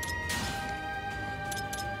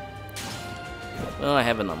 Well, I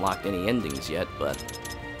haven't unlocked any endings yet, but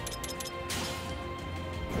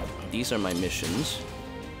these are my missions.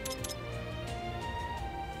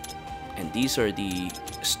 And these are the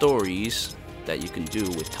stories that you can do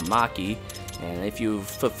with Tamaki. And if you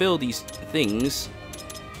fulfill these things,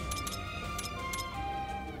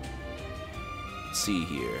 let's see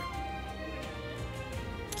here.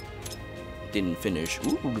 Didn't finish.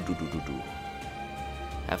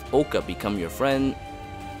 Have Oka become your friend.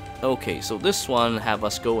 Okay, so this one have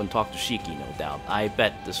us go and talk to Shiki, no doubt. I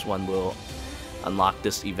bet this one will unlock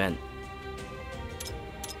this event.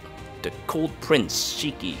 The Cold Prince,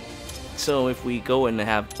 Shiki. So if we go and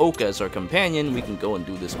have Oka as our companion, we can go and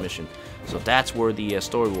do this mission. So that's where the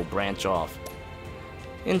story will branch off.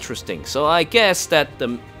 Interesting. So I guess that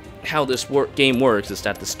the how this game works is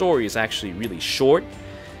that the story is actually really short,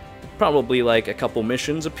 probably like a couple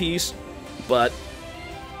missions a piece, but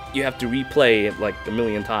you have to replay it like a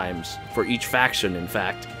million times for each faction, in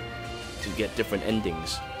fact, to get different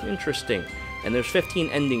endings. Interesting. And there's 15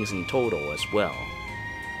 endings in total as well.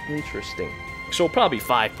 Interesting. So probably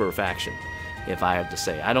 5 per faction, if I have to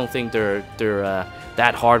say. I don't think they're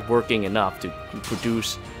that hard-working enough to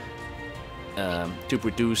produce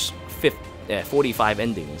 45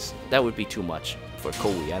 endings. That would be too much for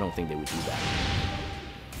Koei. I don't think they would do that.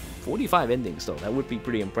 45 endings though, that would be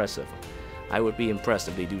pretty impressive. I would be impressed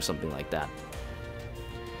if they do something like that.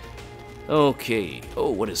 Okay.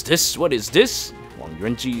 Oh, what is this? What is this? Wang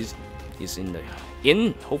Yuanji is in the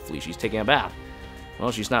inn. Hopefully she's taking a bath.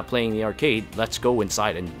 Well, she's not playing the arcade. Let's go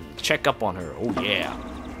inside and check up on her. Oh yeah.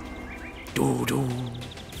 Doo doo.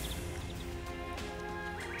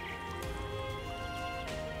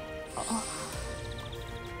 Oh.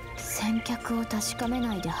 先客を確かめ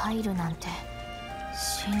ないで入るなんて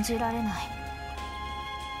信じられない。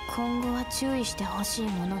今後は注意してほしい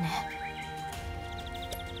ものね。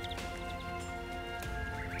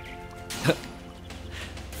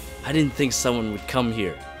I didn't think someone would come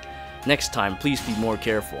here. Next time, please be more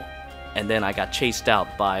careful. And then I got chased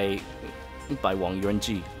out by Wang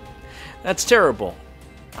Yuanji. That's terrible.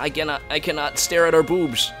 I cannot stare at her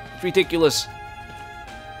boobs. It's ridiculous.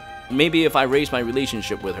 Maybe if I raise my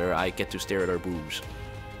relationship with her, I get to stare at her boobs.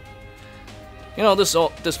 You know,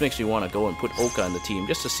 this makes me want to go and put Oka on the team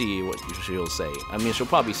just to see what she'll say. I mean, she'll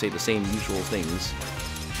probably say the same usual things.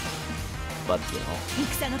 But, you know.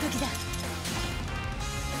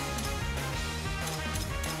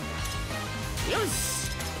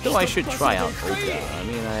 Though I should try out Oka. I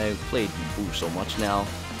mean, I played Boo so much now.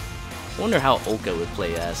 I wonder how Oka would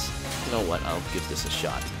play as. You know what? I'll give this a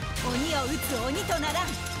shot.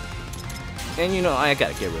 And you know, I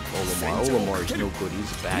gotta get rid of Olimar. Olimar is no good.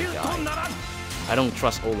 He's a bad guy. I don't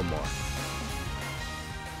trust Olimar.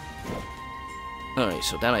 Alright,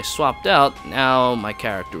 so then I swapped out. Now my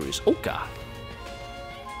character is Oka.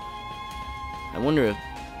 I wonder if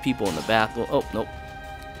people in the bath will... Oh, nope.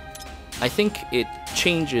 I think it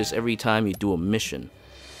changes every time you do a mission.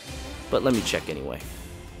 But let me check anyway.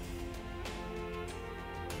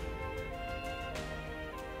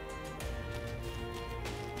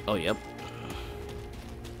 Oh, yep.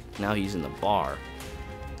 Now he's in the bar.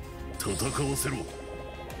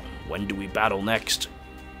 When do we battle next?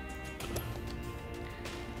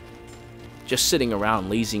 Just sitting around,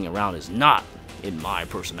 lazing around is not in my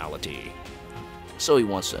personality. So he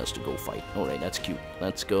wants us to go fight. Alright, that's cute.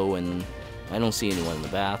 Let's go, and I don't see anyone in the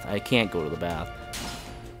bath. I can't go to the bath.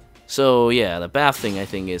 So yeah, the bath thing I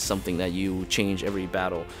think is something that you change every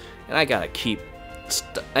battle. And I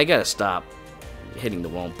gotta stop hitting the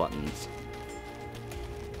wrong buttons.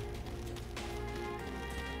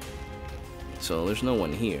 So there's no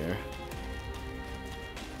one here.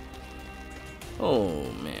 Oh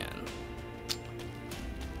man.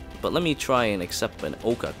 But let me try and accept an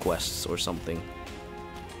Oka quest or something.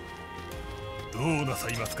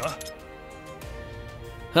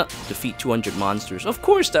 Huh, defeat 200 monsters. Of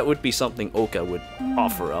course that would be something Oka would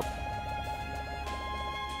offer up.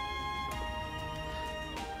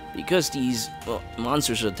 Because these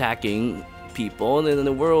monsters are attacking people, and in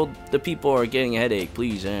the world, the people are getting a headache.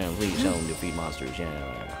 Please, please don't defeat monsters.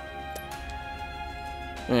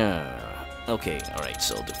 Okay, alright,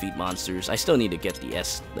 so defeat monsters. I still need to get the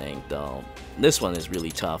S thing, though. This one is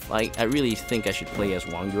really tough. I really think I should play as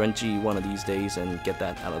Wang Yuanji one of these days and get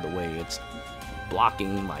that out of the way. It's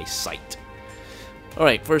blocking my sight.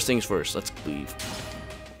 Alright, first things first, let's leave.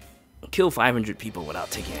 Kill 500 people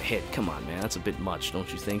without taking a hit. Come on, man, that's a bit much,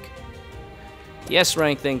 don't you think? Yes,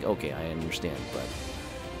 rank thing. Okay, I understand, but...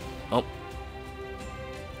 Oh.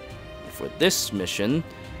 For this mission,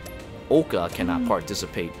 Oka cannot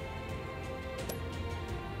participate.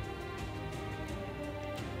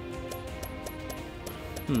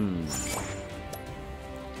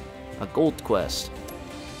 A gold quest.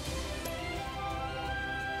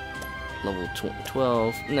 Level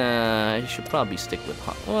 12. Nah, I should probably stick with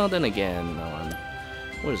hot. Well, then again, no,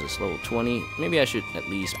 what is this, level 20? Maybe I should at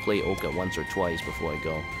least play Oka once or twice before I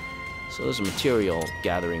go. So there's a material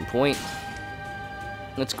gathering point.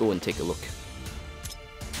 Let's go and take a look.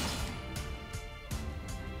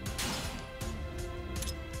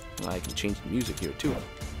 I can change the music here too.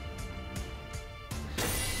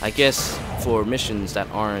 I guess for missions that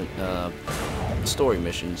aren't story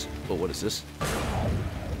missions. But what is this?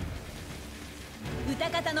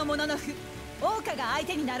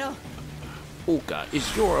 Oka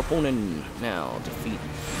is your opponent. Now defeat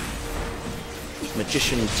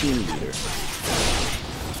Magician Team Leader.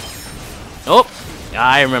 Oh,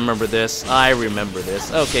 I remember this. I remember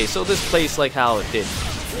this. Okay, so this plays like how it did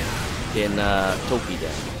in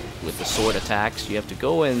Tokiden with the sword attacks. You have to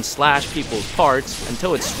go and slash people's parts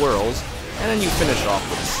until it swirls, and then you finish it off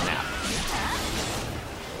with a snap.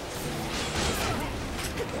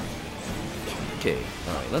 Okay,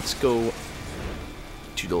 alright, let's go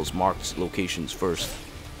to those marked locations first.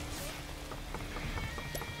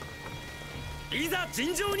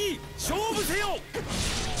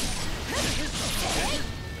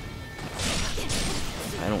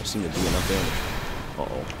 I don't seem to do enough damage.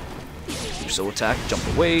 Uh-oh. Musou attack, jump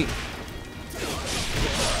away.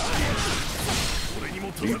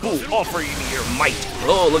 People offering me your might.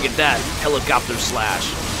 Oh, look at that. Helicopter slash.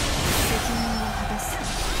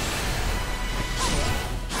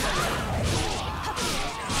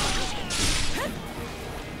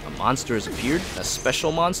 A monster has appeared? A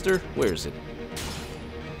special monster? Where is it?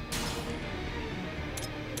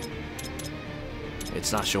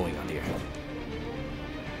 It's not showing on here.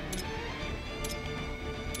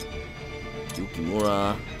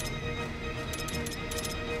 Yukimura.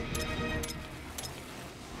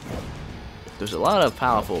 There's a lot of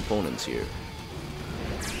powerful opponents here.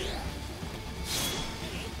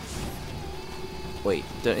 Wait,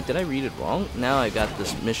 did I read it wrong? Now I got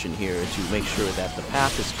this mission here to make sure that the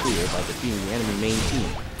path is clear by defeating the enemy main team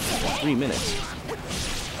in 3 minutes.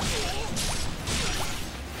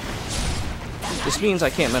 This means I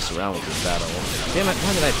can't mess around with this battle. Damn it,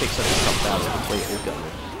 why did I pick such a tough battle to play Oka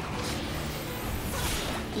with?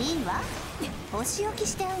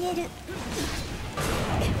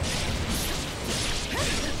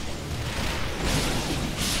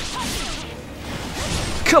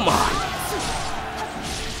 Come on!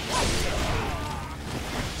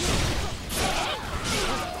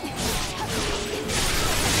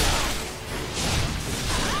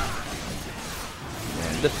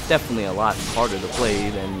 Man, that's definitely a lot harder to play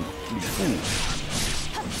than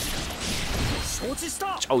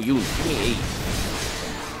Zhao, you give me 8.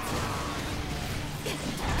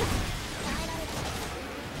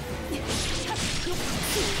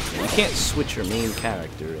 You can't switch your main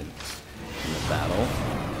character in the battle.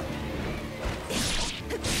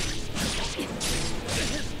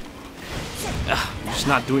 I'm just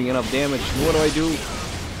not doing enough damage. What do?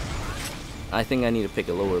 I think I need to pick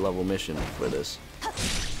a lower level mission for this.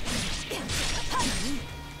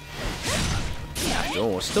 After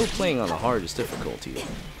all, we're still playing on the hardest difficulty.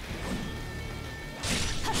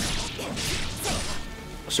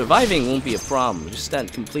 Surviving won't be a problem, just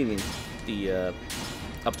that completing the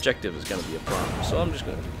objective is gonna be a problem. So I'm just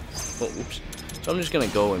gonna So I'm just gonna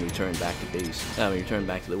go and return back to base. Return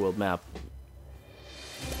back to the world map.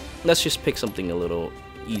 Let's just pick something a little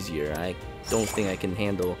easier. I don't think I can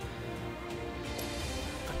handle.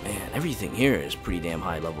 But man, everything here is pretty damn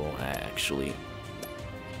high level, actually.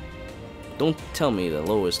 Don't tell me the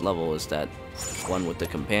lowest level is that one with the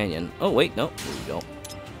companion. Oh wait, no, there we go.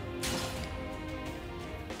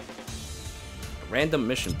 A random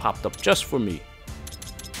mission popped up just for me.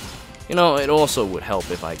 You know, it also would help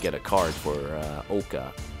if I get a card for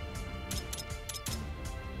Oka.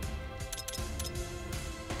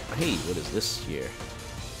 Hey, what is this here?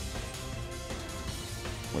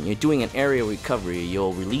 When you're doing an area recovery,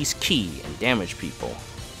 you'll release ki and damage people.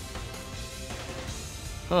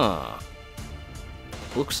 Huh.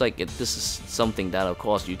 Looks like this is something that'll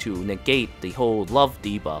cause you to negate the whole love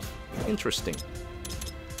debuff. Interesting.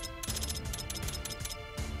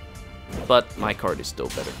 But my card is still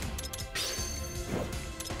better.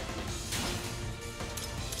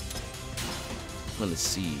 Let's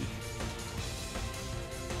see.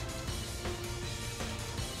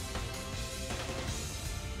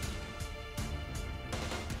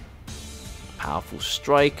 Powerful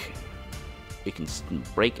strike. It can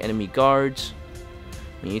break enemy guards.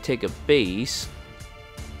 When you take a base,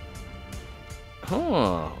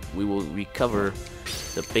 we will recover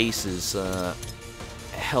the base's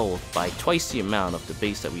health by twice the amount of the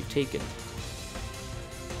base that we've taken.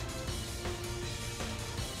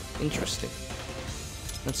 Interesting.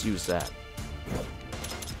 Let's use that.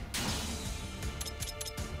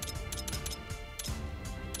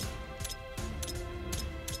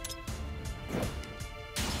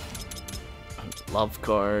 Love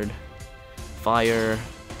card. Fire.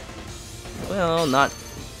 Well, not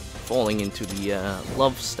falling into the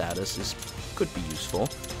love status could be useful.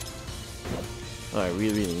 Alright,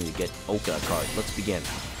 we really need to get Oka card. Let's begin.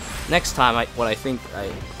 Next time, what I think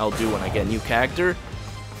I'll do when I get a new character.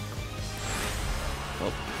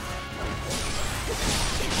 Well,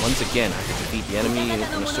 once again, I have to defeat the enemy in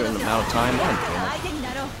a certain amount of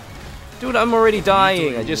time. Dude, I'm already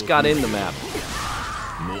dying. I just got in the map.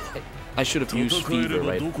 I should have used Fever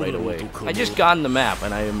right away. I just got on the map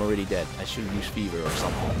and I am already dead. I should have used Fever or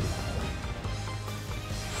something.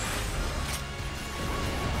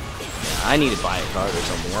 I need to buy a card or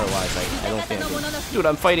something, otherwise I don't think I can. Dude,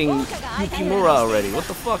 I'm fighting Yukimura already. What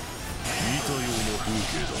the fuck?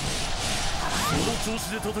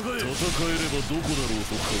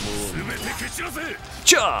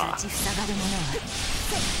 Cha!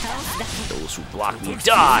 Those who block me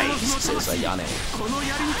die, says Ayane.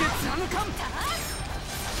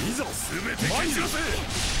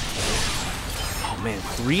 Oh man,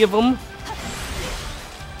 3 of them?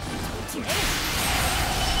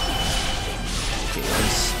 Okay, at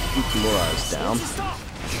least Yukimura is down.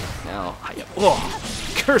 Now, oh,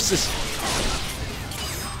 curses!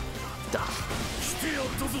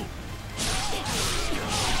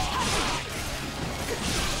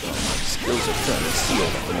 Skills are kind of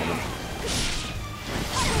sealed at the moment.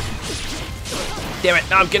 Damn it,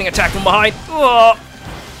 now I'm getting attacked from behind. Oh.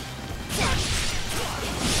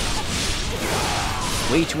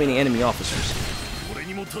 Way too many enemy officers.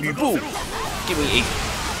 Boo! Give me 8.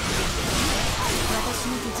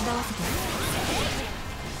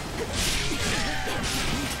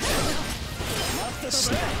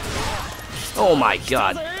 Oh my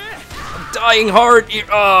god. I'm dying hard.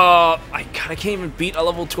 I can't even beat a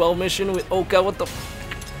level 12 mission with Oka. What the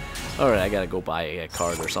f. Alright, I gotta go buy a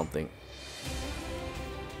card or something.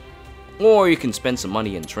 Or you can spend some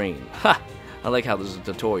money and train. Ha! I like how there's a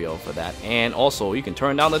tutorial for that. And also, you can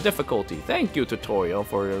turn down the difficulty. Thank you, tutorial,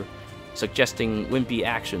 for suggesting wimpy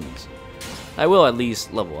actions. I will at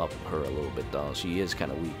least level up her a little bit, though. She is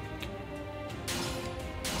kind of weak.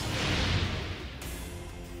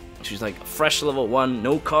 She's like fresh level 1,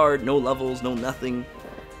 no card, no levels, no nothing.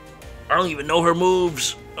 I don't even know her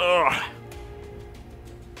moves. Ugh.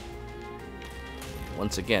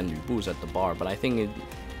 Once again, Ryubu's at the bar, but I think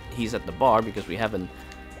he's at the bar because we haven't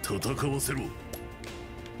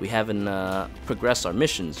progressed our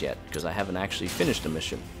missions yet, because I haven't actually finished the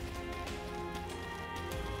mission.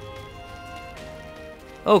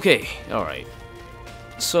 Okay, alright.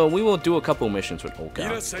 So we will do a couple missions with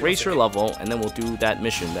Oka. Raise her level, and then we'll do that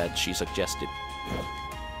mission that she suggested.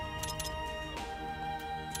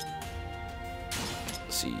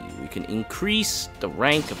 Let's see, we can increase the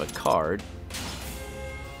rank of a card.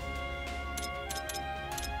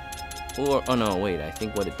 Or, oh no, wait, I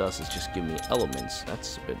think what it does is just give me elements.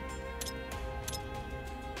 That's a bit...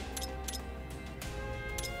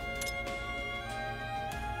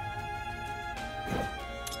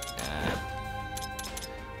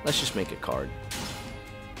 Let's just make a card.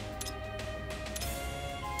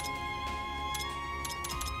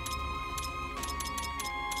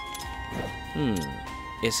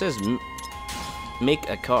 It says make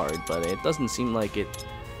a card, but it doesn't seem like it...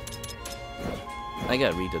 I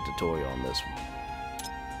gotta read the tutorial on this one.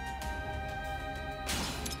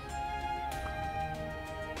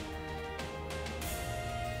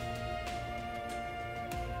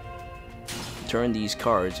 Turn these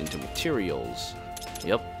cards into materials.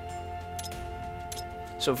 Yep.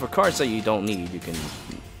 So for cards that you don't need, you can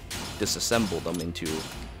disassemble them into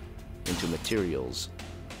materials.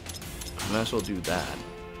 I might as well do that.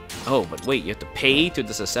 Oh, but wait, you have to pay to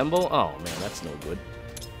disassemble? Oh man, that's no good.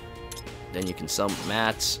 Then you can sell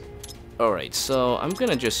mats. Alright, so I'm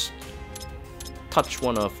gonna just touch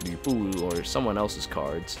one of Ryubu or someone else's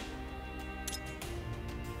cards.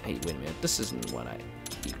 Hey, wait a minute, this isn't what I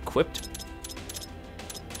equipped.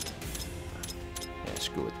 Yeah,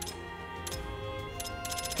 screw it.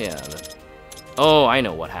 Yeah. Oh, I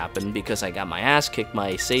know what happened, because I got my ass kicked,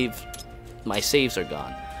 my saves are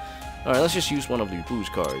gone. Alright, let's just use one of Ryubu's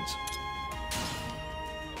cards.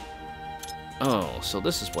 Oh, so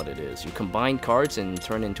this is what it is. You combine cards and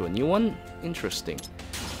turn into a new one? Interesting.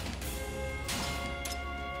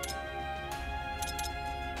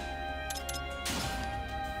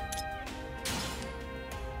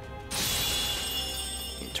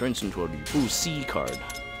 It turns into a Ryubu C card.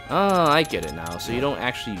 Ah, I get it now. So you don't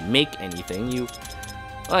actually make anything. Well,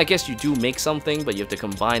 I guess you do make something, but you have to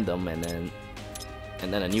combine them, and then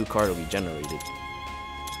a new card will be generated.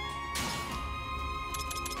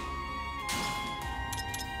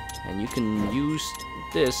 And you can use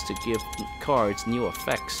this to give cards new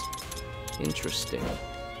effects. Interesting.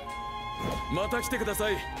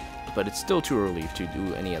 But it's still too early to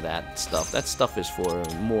do any of that stuff. That stuff is for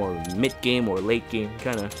more mid-game or late-game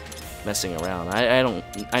kind of messing around.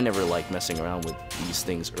 I never like messing around with these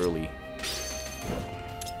things early.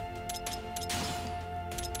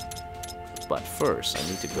 But first, I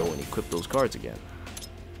need to go and equip those cards again.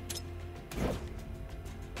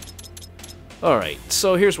 Alright,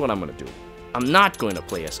 so here's what I'm gonna do. I'm not going to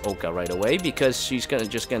play as Oka right away because she's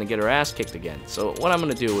just gonna get her ass kicked again. So what I'm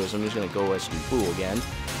gonna do is I'm just gonna go as Fu again,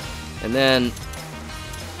 and then,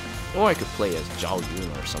 or I could play as Zhao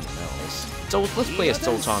Yun or someone else. So let's play as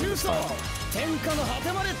Zhou Cang this time.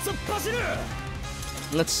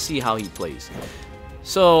 Let's see how he plays.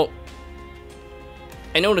 So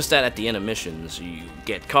I noticed that at the end of missions you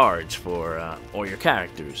get cards for all your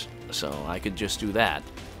characters, so I could just do that.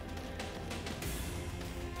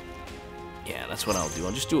 Yeah, that's what I'll do.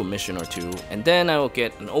 I'll just do a mission or two, and then I will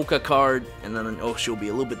get an Oka card, and then she'll be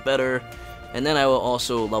a little bit better, and then I will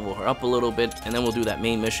also level her up a little bit, and then we'll do that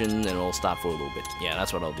main mission, and we'll stop for a little bit. Yeah,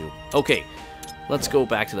 that's what I'll do. Okay, let's go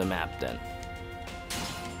back to the map then.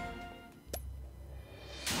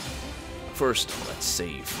 First, let's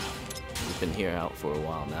save. We've been here out for a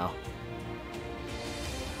while now.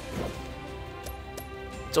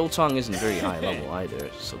 Zhou Cang isn't very high level either,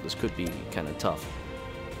 so this could be kind of tough.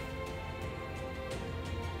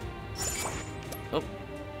 Oh.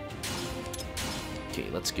 Okay,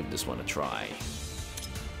 let's give this one a try.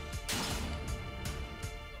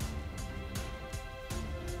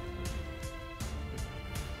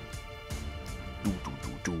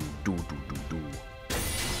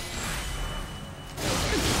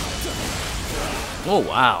 Oh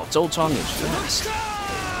wow, Zhou Cang is fast.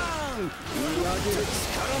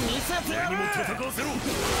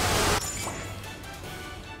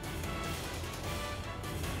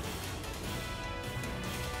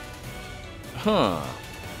 Huh.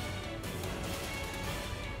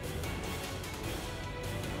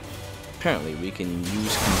 Apparently we can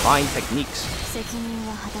use combined techniques.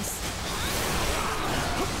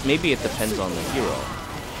 Maybe it depends on the hero.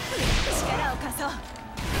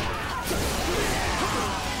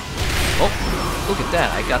 Oh, look at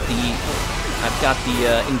that! I've got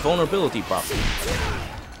the invulnerability buff.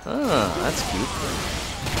 Ah, that's cute.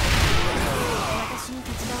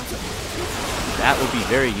 That would be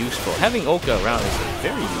very useful. Having Oka around is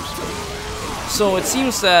very useful. So it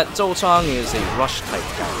seems that Zhou Cang is a rush type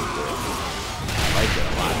character. I like it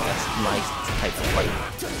a lot. That's a nice type of fight.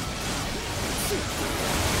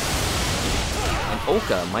 And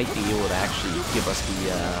Oka might be able to actually give us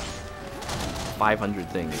the 500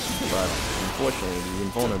 things, but unfortunately the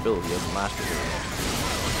invulnerability doesn't last for very long.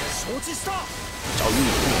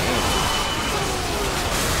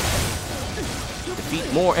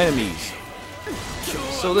 Defeat more enemies.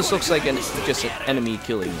 So this looks like just an enemy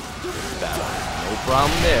killing battle. No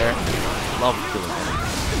problem there. Love killing enemies.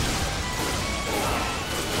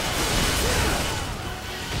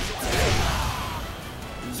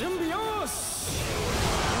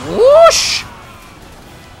 Whoosh!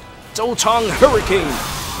 Zhou Cang Hurricane!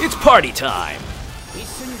 It's party time!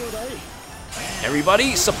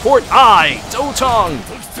 Everybody, support I, Zhou Cang!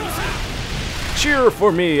 Cheer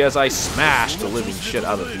for me as I smash the living shit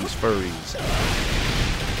out of these furries.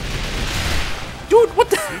 Dude, what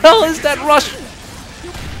the hell is that rush?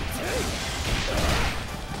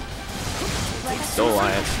 So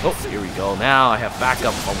oh, here we go. Now I have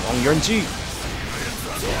backup from Wang Yuanji.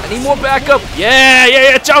 I need more backup.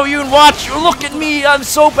 Yeah, Zhao Yun, watch. Look at me. I'm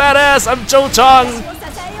so badass. I'm Zhou Cang.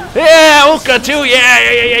 Yeah, Oka too. Yeah.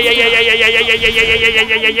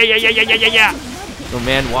 Oh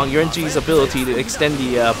man, Wang Yuanji's ability to extend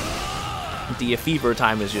the fever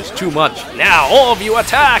time is just too much. Now, all of you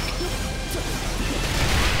attack.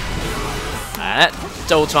 That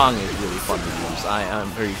Zhou Cang is really fun to use. I'm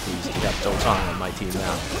very pleased to have Zhou Cang on my team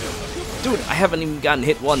now. Dude, I haven't even gotten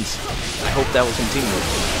hit once. I hope that will continue.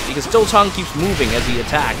 Because Zhou Cang keeps moving as he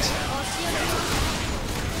attacks.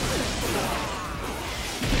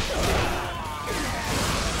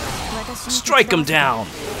 Strike him down!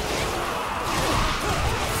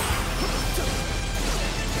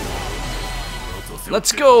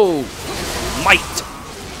 Let's go! Might!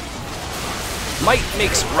 Might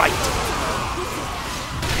makes right!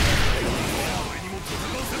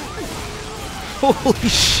 Holy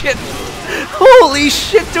shit! Holy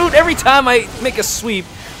shit, dude! Every time I make a sweep,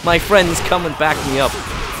 my friends come and back me up.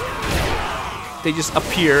 They just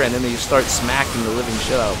appear and then they start smacking the living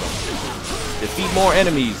shit out of them. Defeat more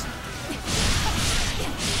enemies.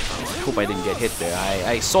 I hope I didn't get hit there.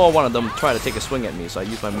 I saw one of them try to take a swing at me, so I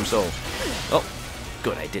used my Musou. Oh,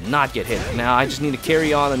 good. I did not get hit. Now I just need to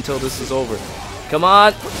carry on until this is over. Come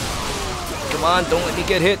on! Come on, don't let me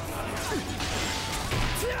get hit.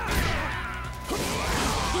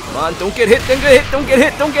 Come on, don't get hit, don't get hit, don't get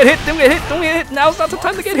hit, don't get hit, don't get hit, don't get hit. Now's not the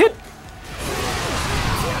time to get hit.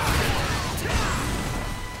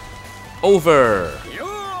 Over.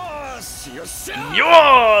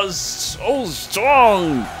 Yours! So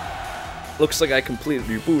strong! Looks like I completed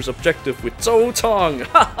Ryubu's objective with Zhou Cang!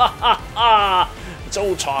 Ha ha ha ha!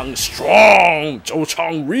 Zhou Cang strong! Zhou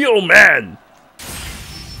Cang real man!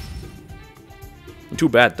 Too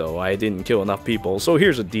bad though, I didn't kill enough people, so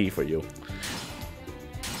here's a D for you.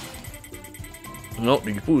 No,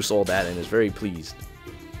 Ryubu saw that and is very pleased.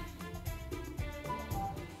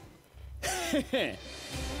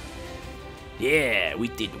 Yeah, we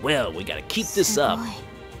did well. We gotta keep this up.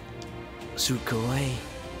 Sugoi.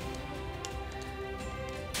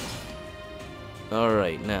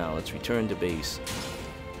 Alright, now let's return to base.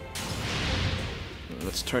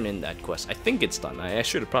 Let's turn in that quest. I think it's done. I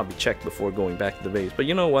should have probably checked before going back to the base. But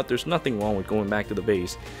you know what? There's nothing wrong with going back to the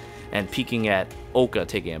base and peeking at Oka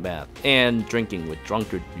taking a bath. And drinking with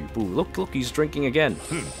drunkard Ryubu. Look, he's drinking again.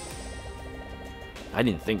 I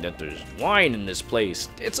didn't think that there's wine in this place.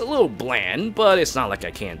 It's a little bland, but it's not like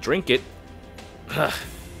I can't drink it.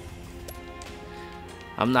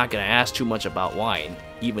 I'm not gonna ask too much about wine,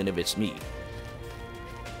 even if it's me.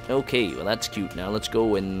 Okay, well that's cute. Now let's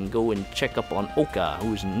go and check up on Oka,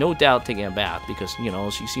 who's no doubt taking a bath because, you know,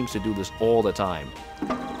 she seems to do this all the time.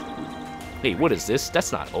 Hey, what is this?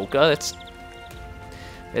 That's not Oka.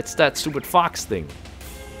 It's that stupid fox thing.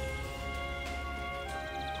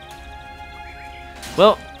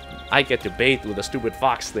 Well, I get to bathe with a stupid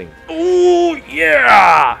fox thing. Ooh,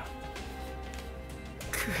 yeah!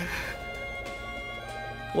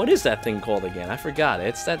 What is that thing called again? I forgot.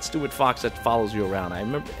 It's that stupid fox that follows you around. I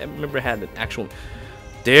remember it had an actual...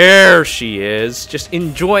 There she is, just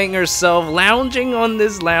enjoying herself, lounging on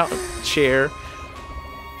this chair.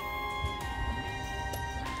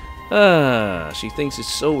 She thinks it's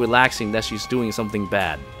so relaxing that she's doing something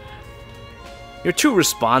bad. You're too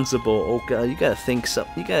responsible, Oka. You gotta think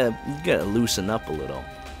something. You gotta loosen up a little.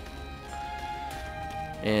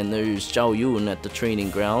 And there's Zhao Yun at the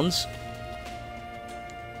training grounds.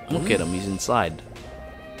 Look at him, he's inside.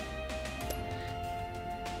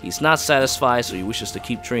 He's not satisfied, so he wishes to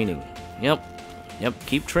keep training. Yep,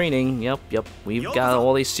 keep training. Yep. We've got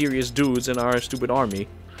all these serious dudes in our stupid army.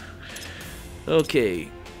 Okay.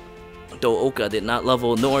 Though Oka did not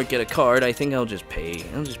level nor get a card, I think I'll just pay.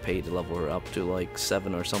 I'll just pay to level her up to like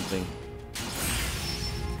 7 or something.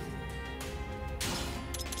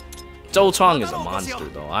 Zhou Cang is a monster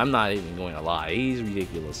though. I'm not even going to lie. He's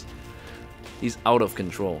ridiculous. He's out of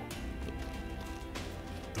control.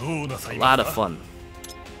 A lot of fun.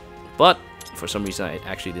 But for some reason I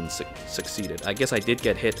actually didn't succeed. I guess I did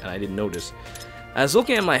get hit and I didn't notice. I was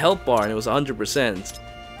looking at my health bar and it was 100%.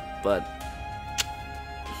 But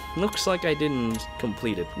looks like I didn't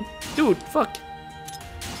complete it. Dude, fuck.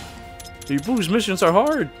 Ryubu's missions are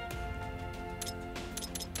hard.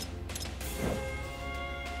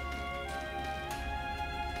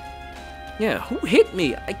 Yeah, who hit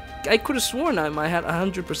me? I could have sworn I had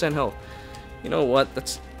 100% health. You know what?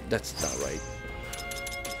 That's not right.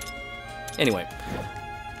 Anyway,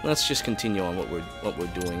 let's just continue on what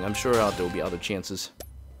we're doing. I'm sure there will be other chances.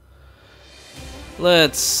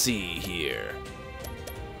 Let's see here.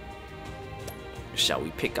 Shall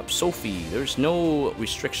we pick up Sophie? There's no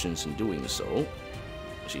restrictions in doing so.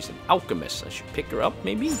 She's an alchemist. I should pick her up,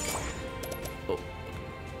 maybe? Oh.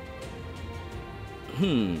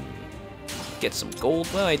 Get some gold.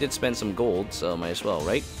 Well, I did spend some gold, so might as well,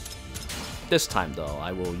 right? This time, though,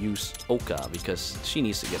 I will use Oka because she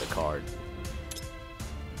needs to get a card.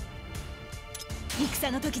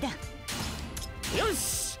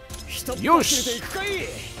 Yosh!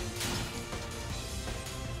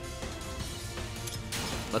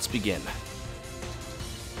 Let's begin.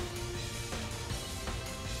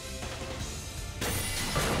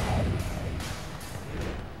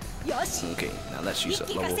 Okay, now that she's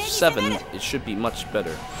at level 7, it should be much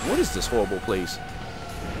better. What is this horrible place?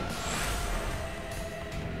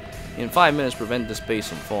 In 5 minutes, prevent this base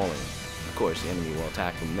from falling. Of course, the enemy will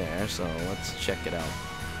attack from there, so let's check it out.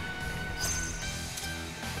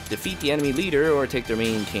 Defeat the enemy leader or take their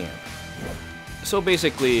main camp. So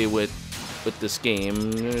basically, with this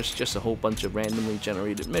game, there's just a whole bunch of randomly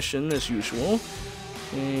generated missions as usual.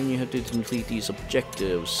 And you have to complete these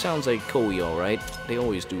objectives. Sounds like Koei, alright? They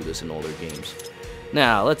always do this in all their games.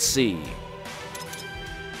 Now, let's see.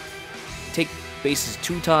 Take bases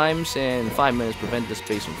 2 times, and in 5 minutes prevent this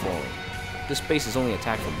base from falling. This base is only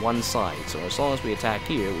attacked from one side, so as long as we attack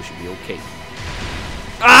here, we should be okay.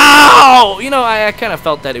 Ow! You know, I kind of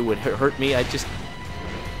felt that it would hurt me. I just...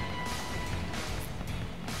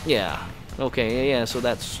 Yeah. Okay, yeah, so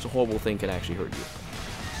that horrible thing can actually hurt you.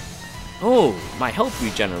 Oh, my health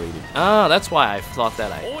regenerated. Ah, that's why I thought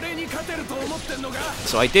that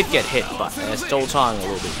So I did get hit, but as Zhou Cang a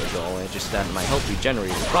little bit ago, and just that my health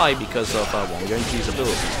regenerated, probably because of Wang Yuanqi's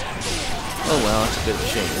ability. Oh well, it's a bit of a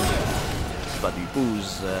shame. But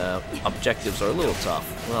Bu's objectives are a little tough.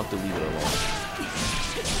 We'll have to leave it alone.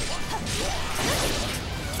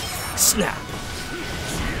 Snap!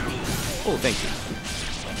 Oh, thank you.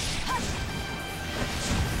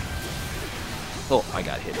 Oh, I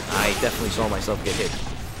got hit. I definitely saw myself get hit.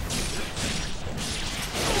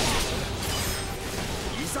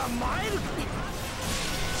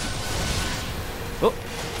 Oh,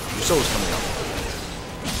 Musou's coming up.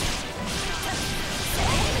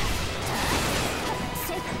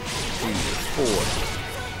 3, 4.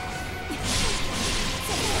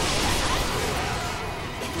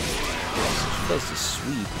 She does the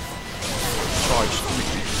sweep. Charge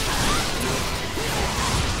 3.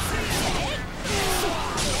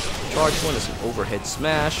 Charge 1 is an overhead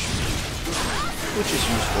smash, which is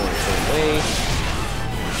useful in its own way.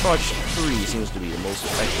 Charge 3 seems to be the most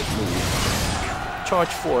effective move. Charge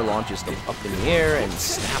 4 launches them up in the air and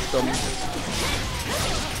snap them.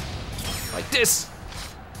 Like this!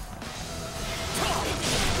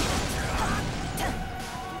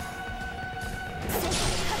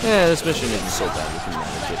 Yeah, this mission isn't so bad, we can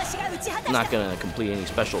manage it. I'm not gonna complete any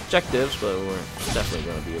special objectives, but we're definitely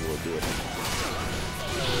gonna be able to do it.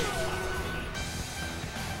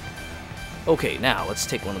 Okay, now let's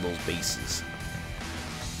take one of those bases.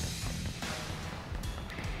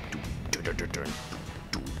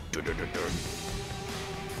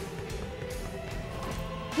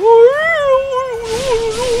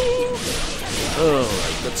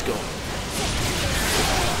 Alright, let's go.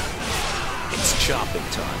 It's chopping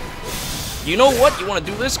time. You know what? You want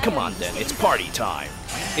to do this? Come on then. It's party time.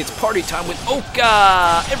 It's party time with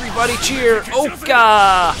Oka! Everybody cheer!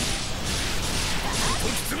 Oka!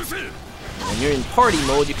 When you're in party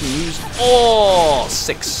mode, you can use all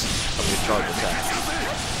 6 of your charge attacks.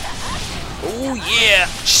 Oh yeah!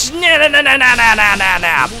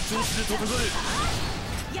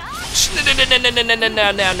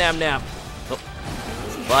 Oh.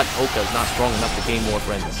 But Oka's not strong enough to gain more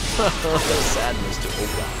friends. Sadness to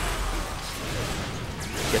Oka.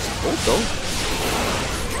 Gets an ult though.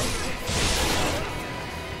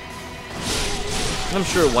 I'm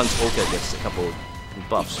sure once Oka gets a couple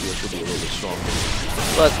buffs, she'll be a little bit stronger.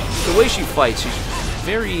 But the way she fights, she's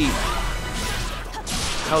very,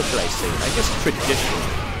 how should I say it? I guess traditional.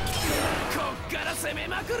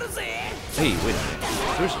 Hey, wait a minute.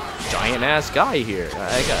 There's a giant ass guy here.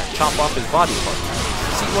 I gotta chop off his body part.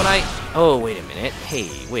 See when I... Oh, wait a minute. Hey,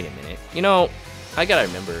 wait a minute. You know, I gotta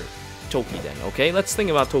remember Tokiden, okay? Let's think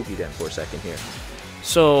about Tokiden for a second here.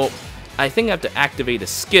 So, I think I have to activate a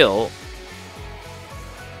skill.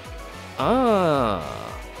 Ah.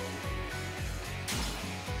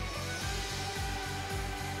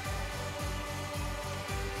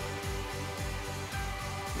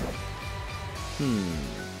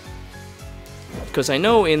 Because I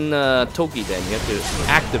know in Tokiden you have to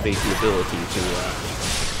activate the ability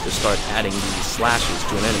to start adding these slashes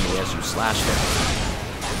to an enemy as you slash them.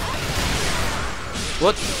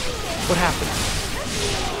 What? What happened?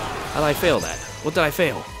 How did I fail that? What did I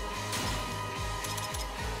fail?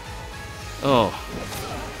 Oh,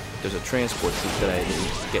 there's a transport troop that I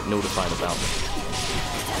didn't get notified about.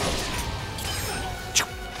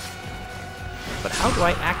 But how do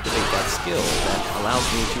I activate that skill that allows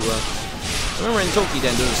me to, remember in Tokiden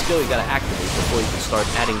there's a skill you gotta activate before you can start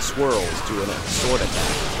adding swirls to a sword attack.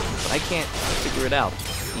 But I can't figure it out.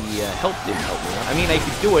 The help didn't help me. I mean, I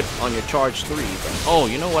could do it on your charge 3, but oh,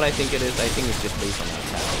 you know what I think it is? I think it's just based on the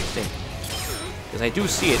attack, I think. Because I do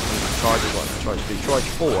see it in charge 1, charge 3, charge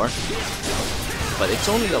 4, but it's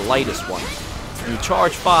only the lightest one. In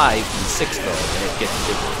charge 5 and 6 though, and it gets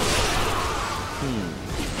bigger.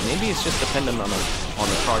 Maybe it's just dependent on the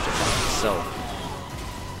charge attack itself.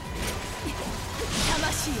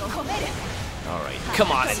 Alright,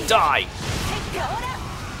 come on and die!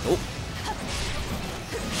 Oh.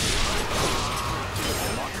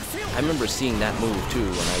 I remember seeing that move too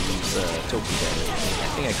when I used Tokiden. I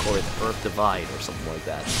think I called it Earth Divide or something like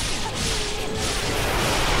that.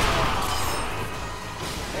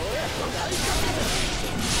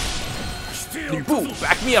 Boom!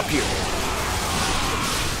 Back me up here!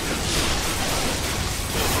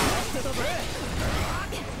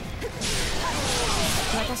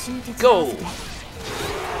 Go!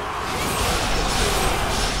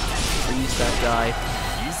 Freeze that guy.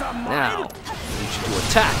 Now, I need you to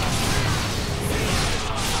attack.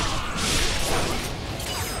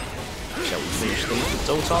 Shall we finish things with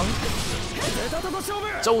Zhou Cang?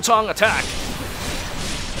 Zhou Cang, attack!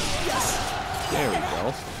 There we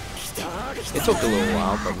go. It took a little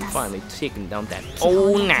while, but we finally taken down that.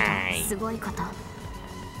 Oh, nice!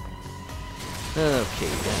 Okay,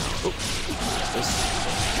 now. Oh, this.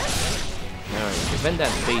 Alright, prevent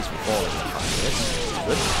that base from falling in 5 minutes.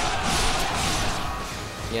 Good.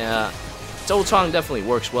 Yeah, Zhou Cang definitely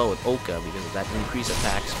works well with Oka because of that increased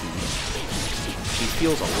attack speed. She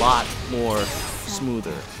feels a lot more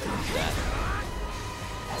smoother with that.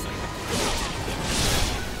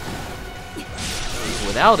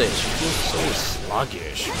 Without it, she feels so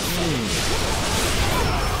sluggish.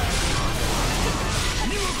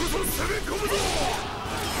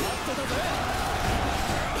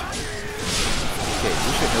 Okay,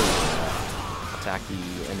 we should really attack the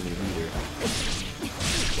enemy leader.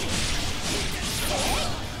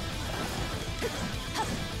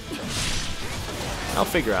 I'll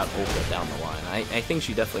figure out Oka down the line. I think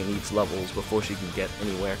she definitely needs levels before she can get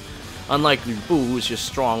anywhere. Unlike Yu Bu, who's just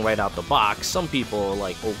strong right out the box, some people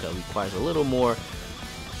like Oka requires a little more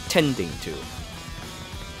tending to.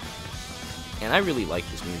 And I really like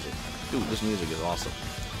this music. Dude, this music is awesome.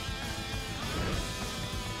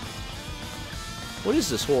 What is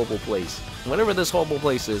this horrible place? Whatever this horrible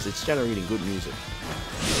place is, it's generating good music.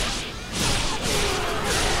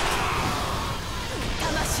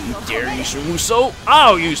 You dare use your Musou?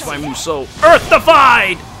 I'll use my Musou! Earth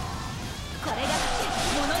Divide!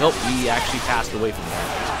 Nope, he actually passed away from that.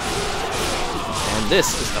 And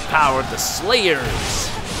this is the power of the Slayers!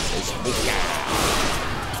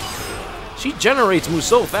 She generates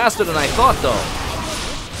Musou faster than I thought, though.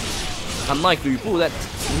 Unlike Yu Bu, that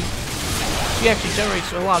she actually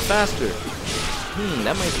generates a lot faster.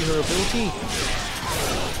 That might be her ability.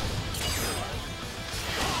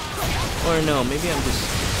 Or no, maybe I'm just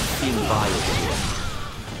being biased here.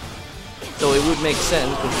 Though it would make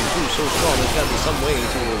sense, because Yu Bu's so strong, there's gotta be some way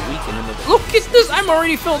to weaken him. Look at this! I'm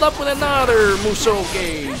already filled up with another Musou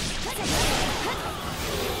gauge!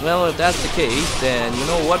 Well, if that's the case, then you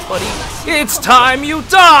know what, buddy? It's time you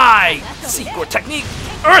die! Secret technique,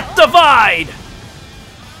 Earth Divide!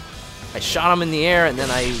 I shot him in the air, and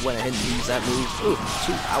then I went ahead and used that move. Ooh,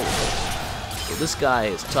 too powerful. So this guy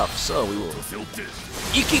is tough, so we will...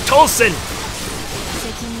 Iki Tolsen!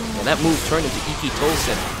 And that move turned into Iki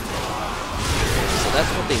Tolsen. So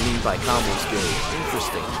that's what they mean by combo skills.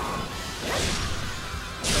 Interesting.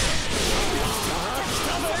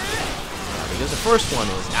 Because the first one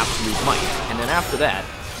is absolute might, and then after that,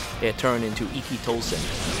 it turned into Iki Tolsen.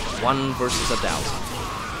 1 versus 1,000.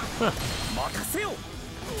 Huh.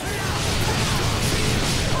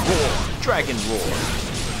 Roar! Dragon Roar!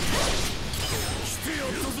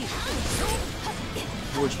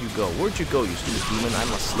 Where'd you go? Where'd you go, you stupid demon? I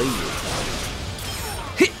must slay you.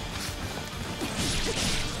 Hit!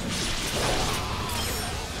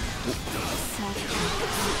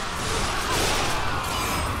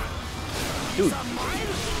 Dude,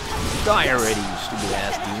 die already, you stupid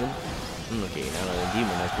ass demon. Okay, now that the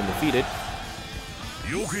demon has been defeated.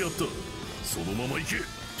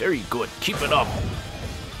 Very good, keep it up.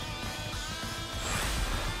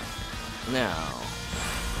 Now,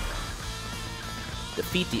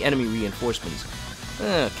 defeat the enemy reinforcements.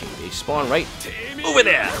 Okay, they spawn right over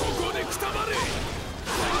there.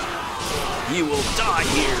 You will die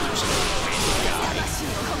here.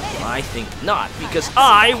 I think not, because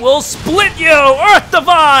I will split you! Earth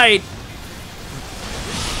Divide!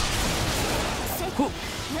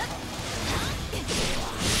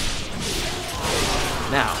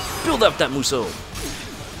 Now, build up that Musou.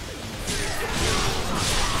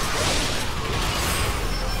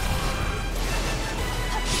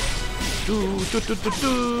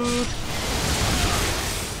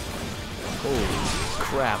 Holy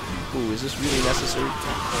crap, Ooh, is this really necessary?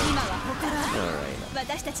 Alright.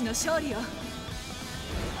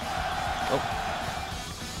 Oh.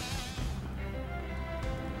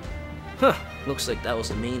 Huh, looks like that was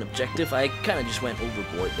the main objective. I kind of just went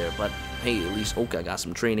overboard there, but hey, at least Oka got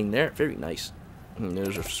some training there. Very nice. And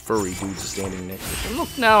there's a furry dude standing next to him. Look,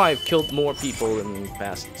 now I've killed more people in the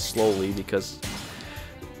past slowly because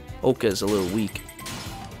Oka is a little weak.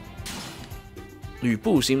 Yu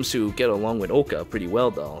Bu seems to get along with Oka pretty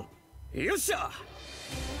well, though.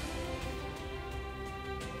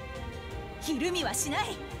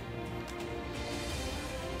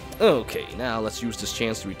 Okay, now let's use this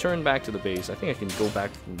chance to return back to the base. I think I can go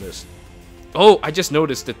back from this. Oh, I just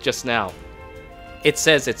noticed it just now. It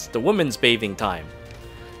says it's the women's bathing time.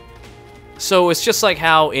 So it's just like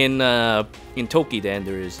how in Tokiden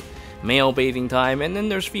there is male bathing time and then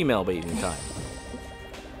there's female bathing time.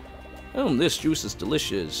 Oh, this juice is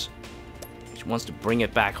delicious. She wants to bring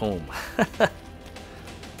it back home.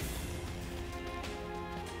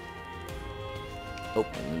 Oh,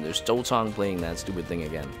 and then there's Zhou Cang playing that stupid thing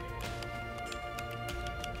again.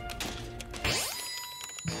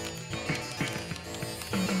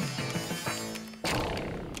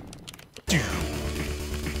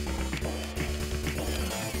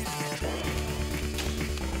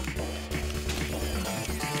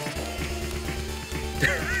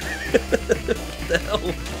 What the hell?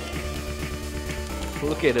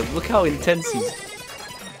 Look at him. Look how intense he's...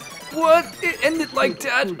 What? It ended like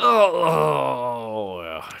that?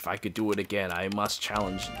 Oh, if I could do it again, I must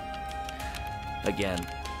challenge again.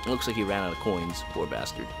 It looks like he ran out of coins. Poor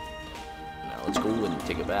bastard. Now let's go and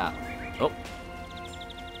take a bath. Oh.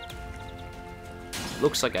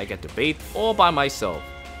 Looks like I get to bathe all by myself.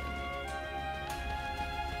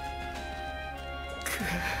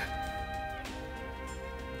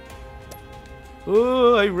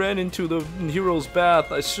 Oh, I ran into the hero's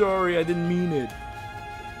bath. I'm sorry, I didn't mean it.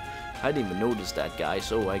 I didn't even notice that guy,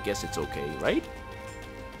 so I guess it's okay, right?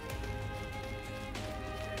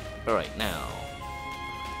 Alright, now.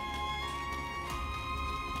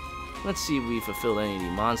 Let's see if we fulfilled any of the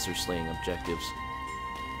monster slaying objectives.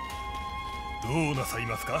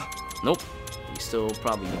 Nope. We still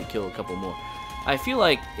probably need to kill a couple more. I feel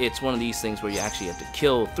like it's one of these things where you actually have to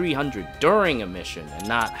kill 300 during a mission and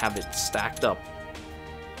not have it stacked up.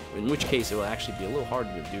 In which case it will actually be a little harder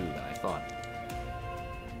to do than I thought.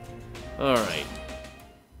 Alright.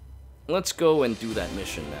 Let's go and do that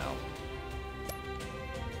mission now.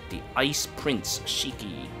 The Ice Prince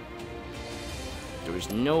Shiki. There is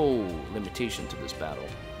no limitation to this battle.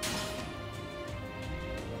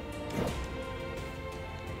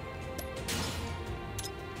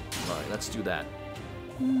 Alright, let's do that.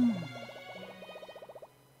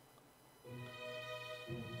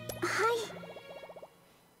 Hi.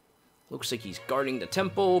 Looks like he's guarding the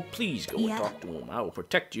temple. Please go and talk to him. I will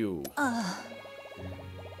protect you.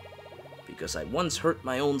 Because I once hurt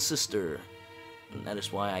my own sister. And that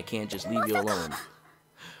is why I can't just leave you alone.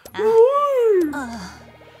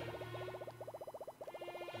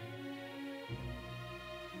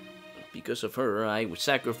 Because of her, I would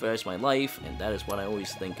sacrifice my life, and that is what I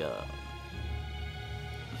always think of.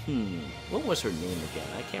 What was her name again?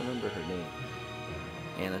 I can't remember her name.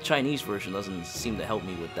 And the Chinese version doesn't seem to help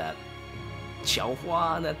me with that.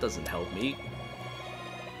 Xiaohua, that doesn't help me.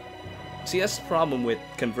 See, that's the problem with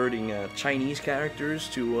converting Chinese characters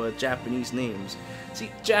to Japanese names.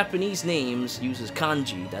 See, Japanese names uses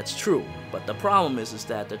kanji, that's true. But the problem is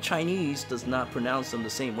that the Chinese does not pronounce them the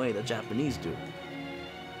same way the Japanese do.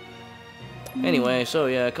 Anyway, so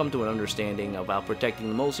yeah, come to an understanding about protecting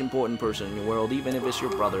the most important person in your world, even if it's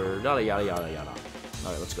your brother, yada yada yada yada.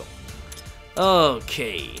 Alright, let's go.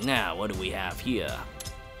 Okay, now what do we have here?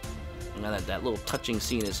 Now that that little touching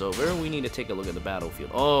scene is over, we need to take a look at the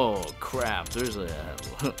battlefield. Oh crap, there's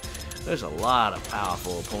a lot of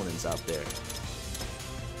powerful opponents out there.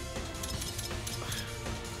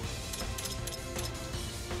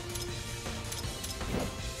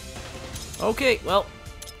 Okay, well,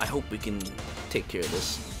 I hope we can take care of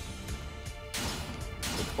this.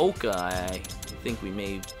 With Oka, I think we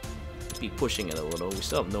may be pushing it a little. We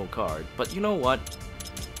still have no card. But you know what?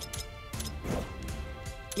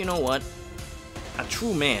 You know what? A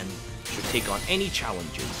true man should take on any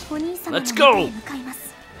challenges. Let's go! 14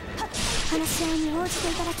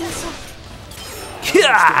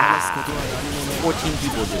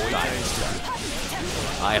 people just died.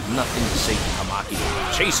 I have nothing to say to Tamaki.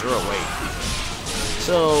 Chase her away.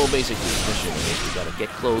 So basically, the mission is we gotta get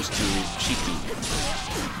close to Shiki.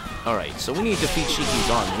 Alright, so we need to defeat Shiki's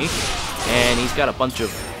army. And he's got a bunch of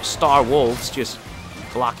star wolves just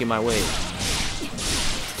blocking my way.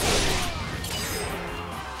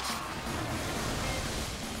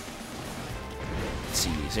 Let's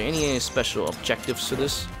see, is there any special objectives to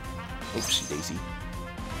this? Oopsie daisy.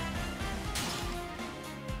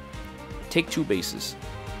 Take 2 bases.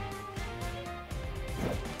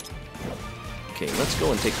 Okay, let's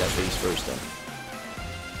go and take that base first then.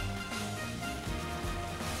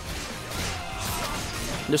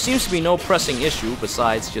 There seems to be no pressing issue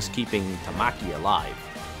besides just keeping Tamaki alive.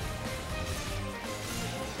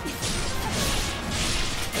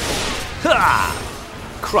 Ha!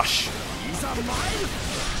 Crush! Goodbye.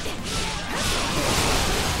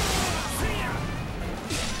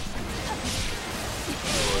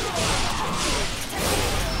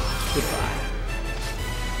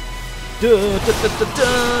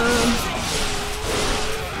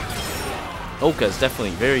 Oka is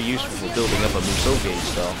definitely very useful for building up a Musou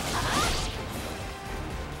gauge, though.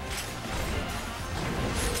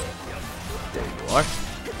 There you are.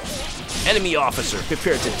 Enemy officer,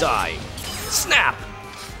 prepare to die. Snap!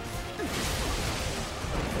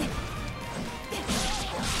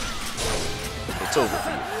 It's over for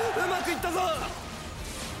you.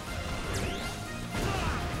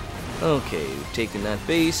 Okay, we've taken that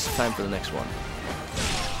base. Time for the next one.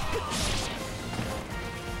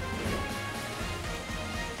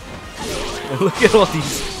 Look at all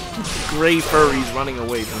these gray furries running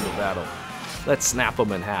away from the battle. Let's snap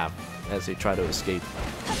them in half as they try to escape.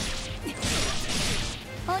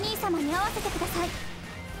 お兄様に合わせてください。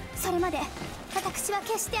それまで私は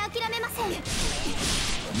決して諦めません。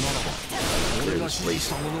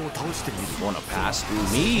 Wanna pass through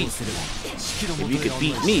me? If you could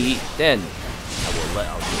beat me, then I will let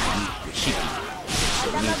you beat your Shiki. So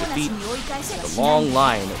we defeat the long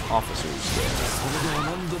line of officers.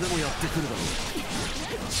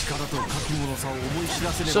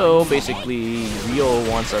 So basically, Ryo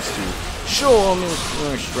wants us to show him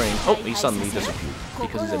his strength. Oh, he suddenly disappeared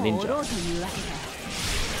because he's a ninja.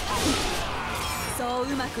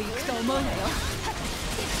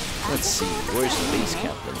 Let's see, where's the base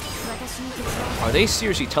captain? Are they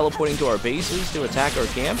seriously teleporting to our bases to attack our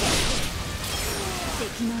camp?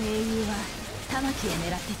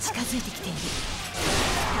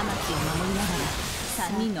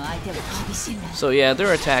 So yeah,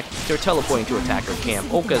 they're teleporting to attack our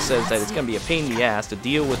camp. Oka says that it's gonna be a pain in the ass to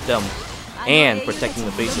deal with them and protecting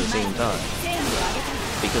the base at the same time.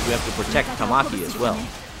 Because we have to protect Tamaki as well.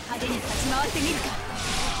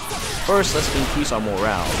 First, let's increase our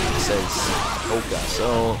morale, says Oka.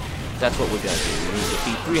 So that's what we're gonna do. We need to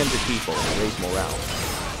defeat 300 people and raise morale.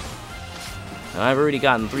 Now, I've already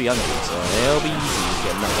gotten 300, so it'll be easy to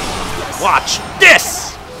get another one. Watch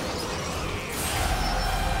this!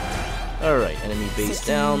 Alright, enemy base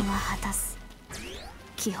down.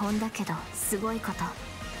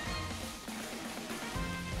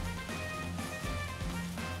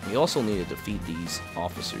 We also need to defeat these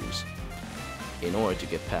officers in order to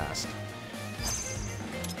get past.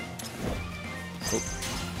 Oh.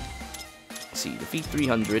 Let's see, defeat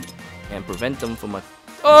 300 and prevent them from a...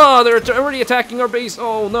 Oh, they're already attacking our base!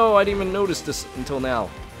 Oh no, I didn't even notice this until now.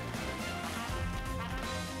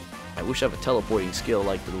 I wish I have a teleporting skill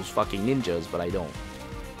like those fucking ninjas, but I don't.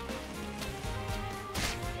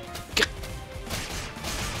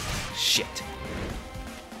 Shit.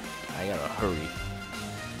 I gotta hurry.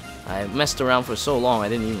 I messed around for so long I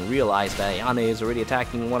didn't even realize that Yane is already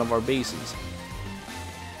attacking one of our bases.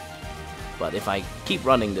 But if I keep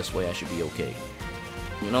running this way, I should be okay.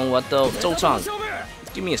 You know what though? Zhou Cang,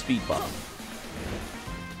 give me a speed buff.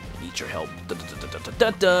 Need your help.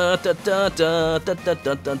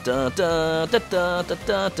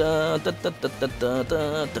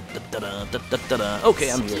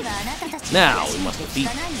 Okay, I'm here. Now we must defeat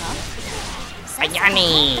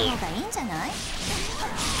Ayane.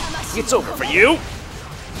 It's over for you!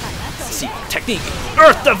 Secret technique!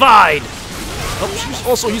 Earth Divide! Oh, she's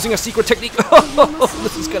also using a secret technique!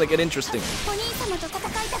 This is gonna get interesting.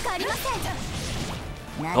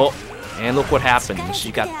 Oh, and look what happened.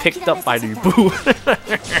 She got picked up by Lu Bu.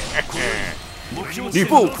 Lu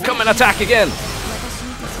Bu, come and attack again!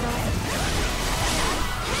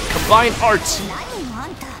 Combine arts!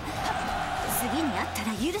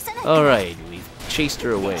 Alright, we've chased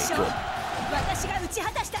her away. Good.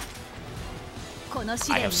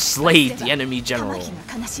 I have slayed the enemy general.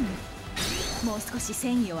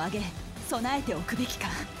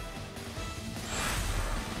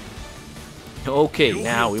 Okay,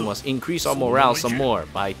 now we must increase our morale some more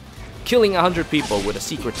by killing 100 people with a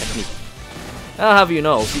secret technique. I'll have you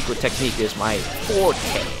know, secret technique is my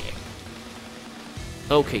forte.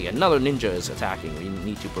 Okay, another ninja is attacking. We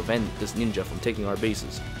need to prevent this ninja from taking our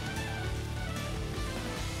bases.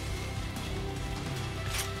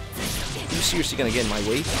 Are you seriously gonna get in my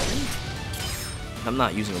way? I'm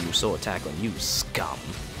not using a Musou attack on you, scum.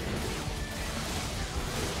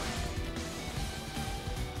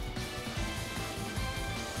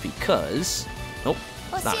 Because... Nope,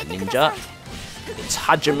 it's not a ninja. It's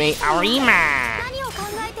Hajime Arima!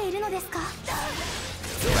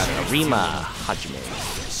 Rather, Arima Hajime.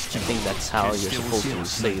 I think that's how you're supposed to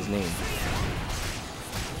say his name.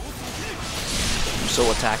 Musou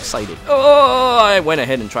attack sighted. Oh, I went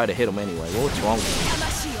ahead and tried to hit him anyway. What's wrong with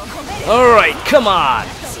me? Alright, come on!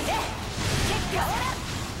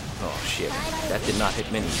 Oh shit, that did not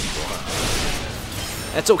hit many people,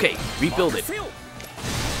 huh? That's okay, rebuild it.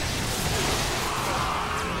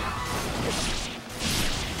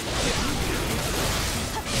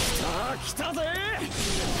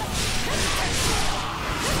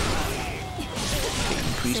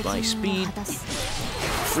 Increase my speed.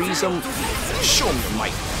 Freeze them. Show them your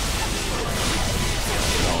might.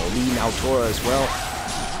 Oh, Lee now Tora as well.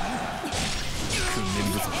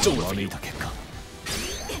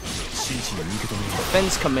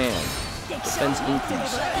 Defense command. Defense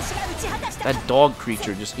increase. That dog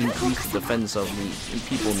creature just increased the defense of the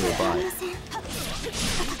people nearby.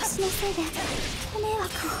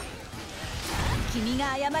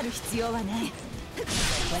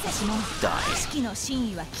 私も式の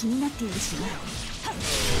真意は気になっているしな。そ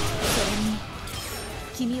れに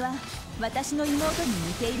君は私の妹に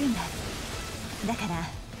似ているんだ。だから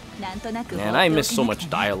なんとなく。Man, I miss so much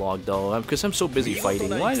dialogue though, because I'm so busy fighting.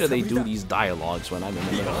 Why do they do these dialogues when I'm in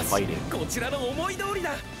the middle of fighting?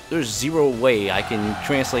 There's zero way I can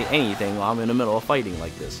translate anything while I'm in the middle of fighting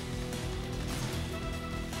like this.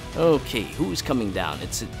 Okay, who's coming down?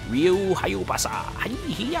 It's Ryu Hayubasa.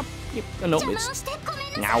 No, it's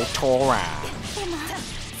Naotora.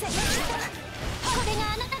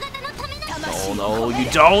 Oh no, you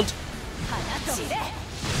don't!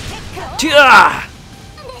 Tia!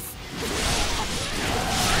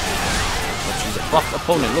 Oh, she's a buff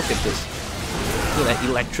opponent. Look at this. Look at that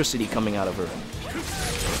electricity coming out of her.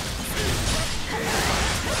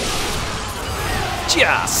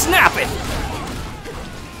 Tia! Snap it!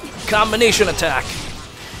 Combination attack!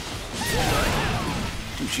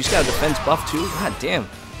 Dude, she's got a defense buff too? God damn.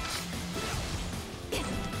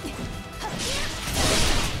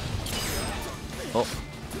 Oh.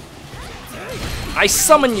 I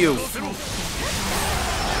summon you! Needed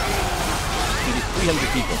 300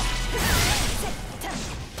 people.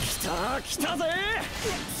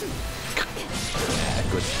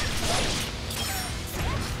 Good.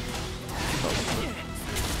 Oh.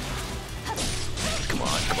 Come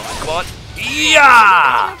on, come on, come on!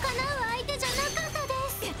 Yeah!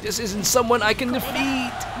 This isn't someone I can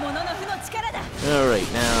defeat!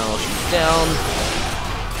 Alright, now she's down.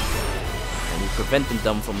 And we prevented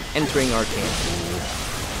them from entering our camp.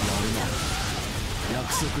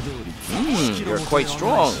 You're quite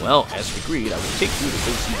strong. Well, as agreed, I will take you to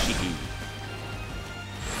go see Shiki.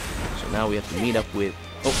 So now we have to meet up with...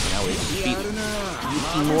 Oh, now we have to defeat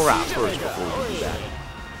Yukimura first before we do that.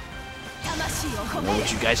 You know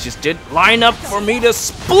what you guys just did? Line up for me to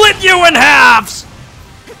split you in halves!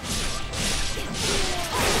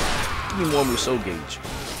 Give me more Musou gauge.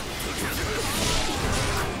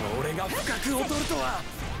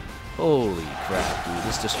 Holy crap, dude.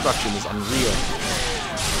 This destruction is unreal.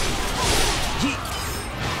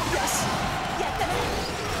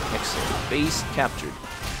 Excellent. Base captured.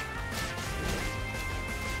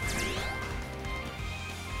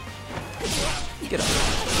 Get up.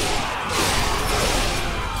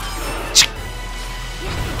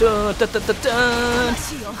 Dun, dun, dun, dun, dun.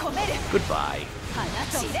 Goodbye.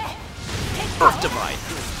 Earth Divide.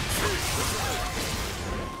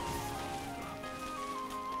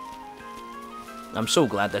 I'm so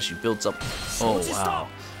glad that she builds up. Oh wow.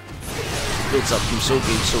 Builds up Musou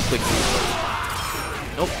gauge so quickly.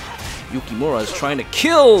 Nope. Yukimura is trying to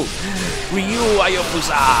kill Ryu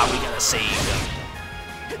Hayabusa. We gotta save him.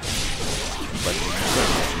 But we're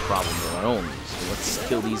having some problem with our own. So let's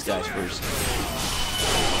kill these guys first.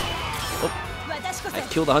 Oh. I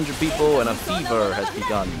killed 100 people and a fever has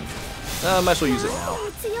begun. I might as well use it now.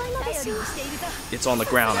 It's on the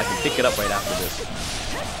ground. I can pick it up right after this.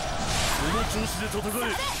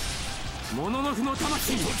 1, 2,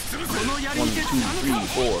 3,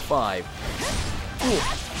 4, 5. Ooh.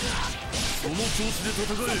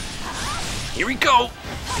 Here we go!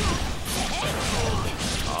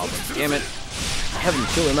 Oh, damn it. I haven't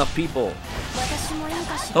killed enough people.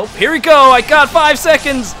 Oh, here we go! I got 5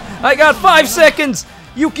 seconds! I got 5 seconds!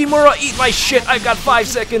 Yukimura, eat my shit! I got 5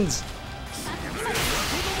 seconds!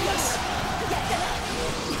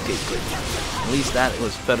 Okay, good. At least that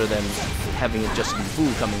was better than having it just be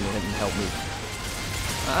Fu coming in and help me.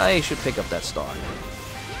 I should pick up that star.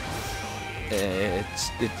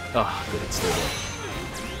 Oh, good, it's still there.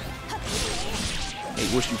 Hey,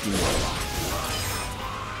 where's Yukimura?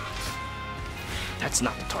 That's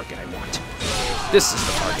not the target I want. This is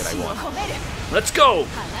the target I want. Let's go!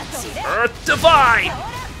 Earth Divide!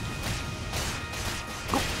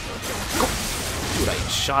 Go! Go! Dude, I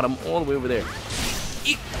shot him all the way over there.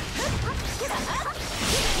 Eat!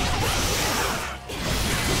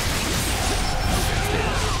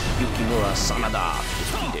 Yukimura Sanada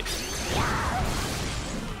defeated.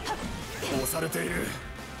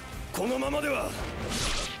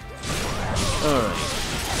 Alright.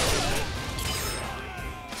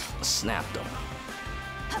 Snapped them.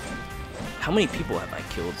 How many people have I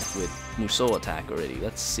killed with Musou attack already?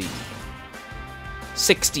 Let's see.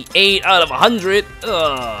 68 out of 100.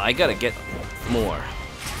 I gotta get more.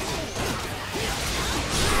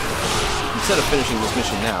 Instead of finishing this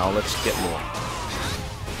mission now, let's get more.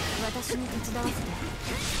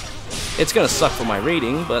 It's gonna suck for my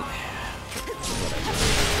rating, but whatever.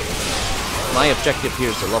 My objective here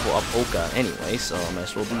is to level up Oka anyway, so I might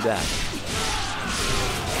as well do that.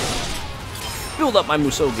 Build up my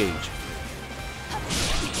Musou gauge.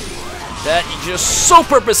 That is just so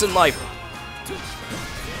purpose in life.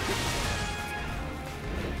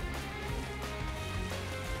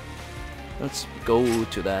 Let's go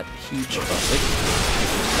to that huge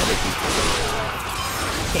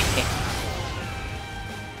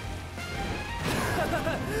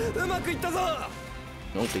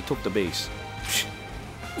No, they took the base.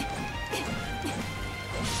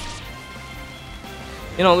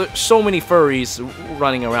 You know, there's so many furries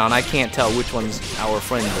running around, I can't tell which one's our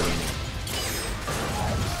friend doing it.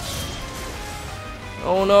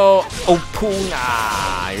 Oh no! Oh,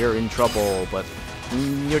 Puna! You're in trouble, but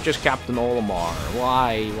you're just Captain Olimar.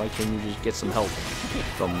 Why? Why can't you just get some help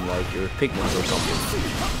from, like, your pigments or something?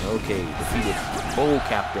 Okay, defeated. Oh,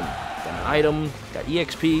 Captain. Got an item, got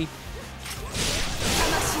EXP.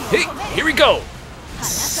 Hey, here we go!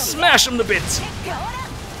 Smash him to bits!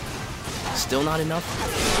 Still not enough?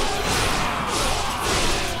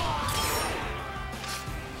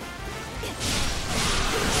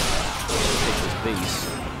 Take this base.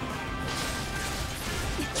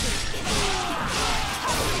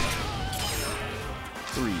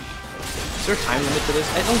 Three. Is there a time limit to this?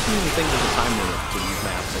 I don't even think there's a time limit to these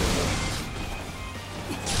maps anymore.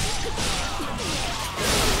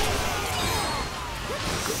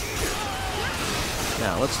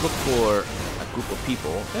 Now, let's look for a group of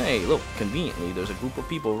people. Hey, look, conveniently, there's a group of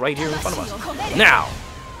people right here in front of us. Now,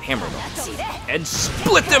 hammer them and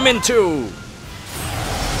split them in two!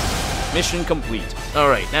 Mission complete.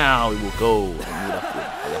 Alright, now we will go and meet up with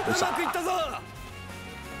Hayabusa.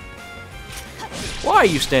 Why are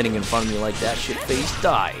you standing in front of me like that, shit-face?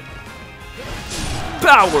 Die.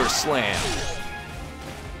 Power slam!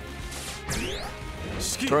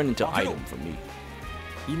 Turn into item for me.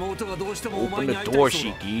 Open the door,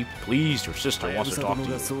 Shiki. Please, your sister wants to talk to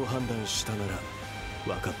you.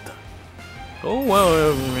 Oh,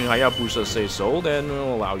 well, Hayabusa says so, then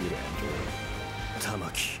we'll allow you to enter.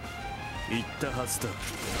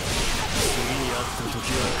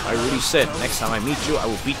 I already said, next time I meet you, I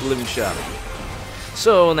will beat the living shit out of you.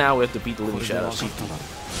 So now we have to beat the living shit out of Shiki.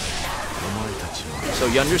 So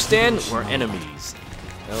you understand? We're enemies.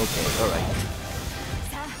 Okay, alright.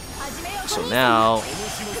 So now,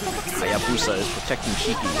 Hayabusa is protecting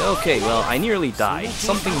Shiki. Okay, well, I nearly died.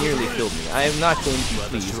 Something nearly killed me. I am not going to be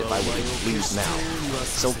pleased if I were to lose now.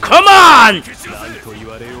 So come on!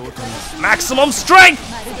 Maximum strength!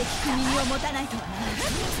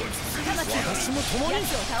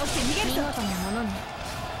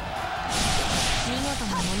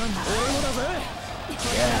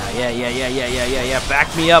 Yeah. Back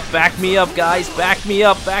me up, guys. Back me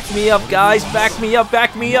up, guys. Back me up,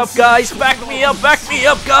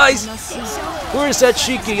 guys. Where is that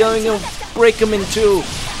Shiki? I'm gonna break him in two.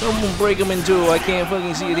 I can't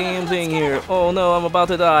fucking see a damn thing here. Oh no, I'm about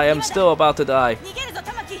to die. I'm still about to die.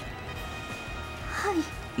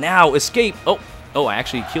 Now, escape. Oh, I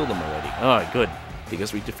actually killed him already. Alright, good.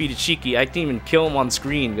 Because we defeated Shiki. I didn't even kill him on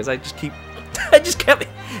screen because I just kept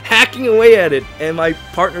hacking away at it, and my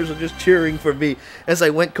partners were just cheering for me as I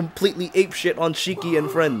went completely apeshit on Shiki and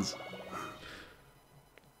friends.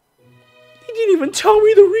 He didn't even tell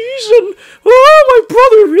me the reason. Oh, my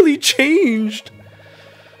brother really changed.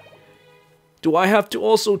 Do I have to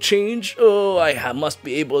also change? Oh, I must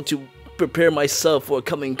be able to prepare myself for a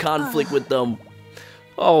coming conflict with them.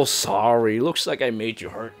 Oh, sorry. Looks like I made you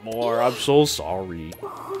hurt more. I'm so sorry.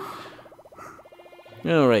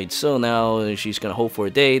 Alright, so now she's gonna hope for a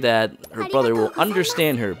day that her brother will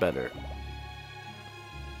understand her better.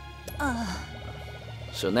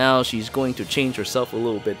 So now she's going to change herself a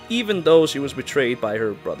little bit, even though she was betrayed by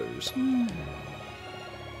her brothers.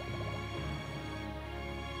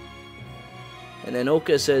 And then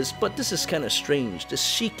Oka says, but this is kind of strange. This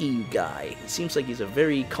Shiki guy, it seems like he's a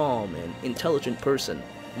very calm and intelligent person.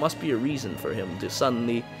 Must be a reason for him to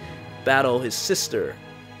suddenly battle his sister.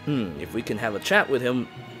 If we can have a chat with him,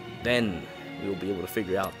 then we'll be able to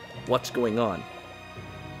figure out what's going on.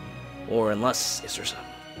 Or unless there's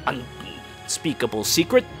an unspeakable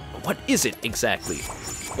secret. What is it exactly?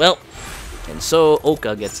 Well, and so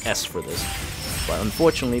Oka gets S for this. But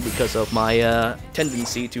unfortunately, because of my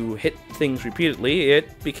tendency to hit things repeatedly,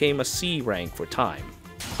 it became a C rank for time.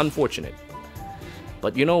 Unfortunate.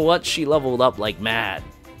 But you know what? She leveled up like mad.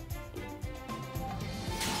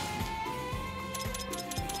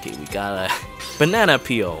 Okay, we got a banana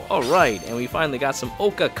peel. Alright, and we finally got some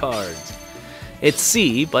Oka cards. It's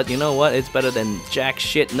C, but you know what? It's better than jack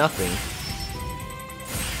shit nothing.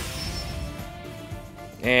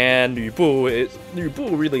 And Liu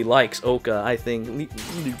really likes Oka, I think.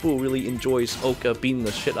 Liu really enjoys Oka beating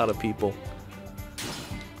the shit out of people.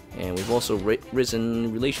 And we've also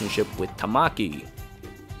risen relationship with Tamaki.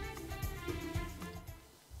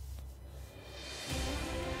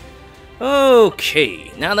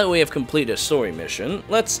 Okay, now that we have completed a story mission,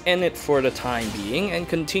 let's end it for the time being and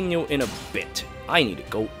continue in a bit. I need to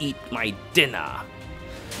go eat my dinner.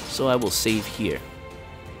 So I will save here.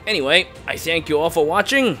 Anyway, I thank you all for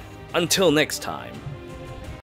watching. Until next time.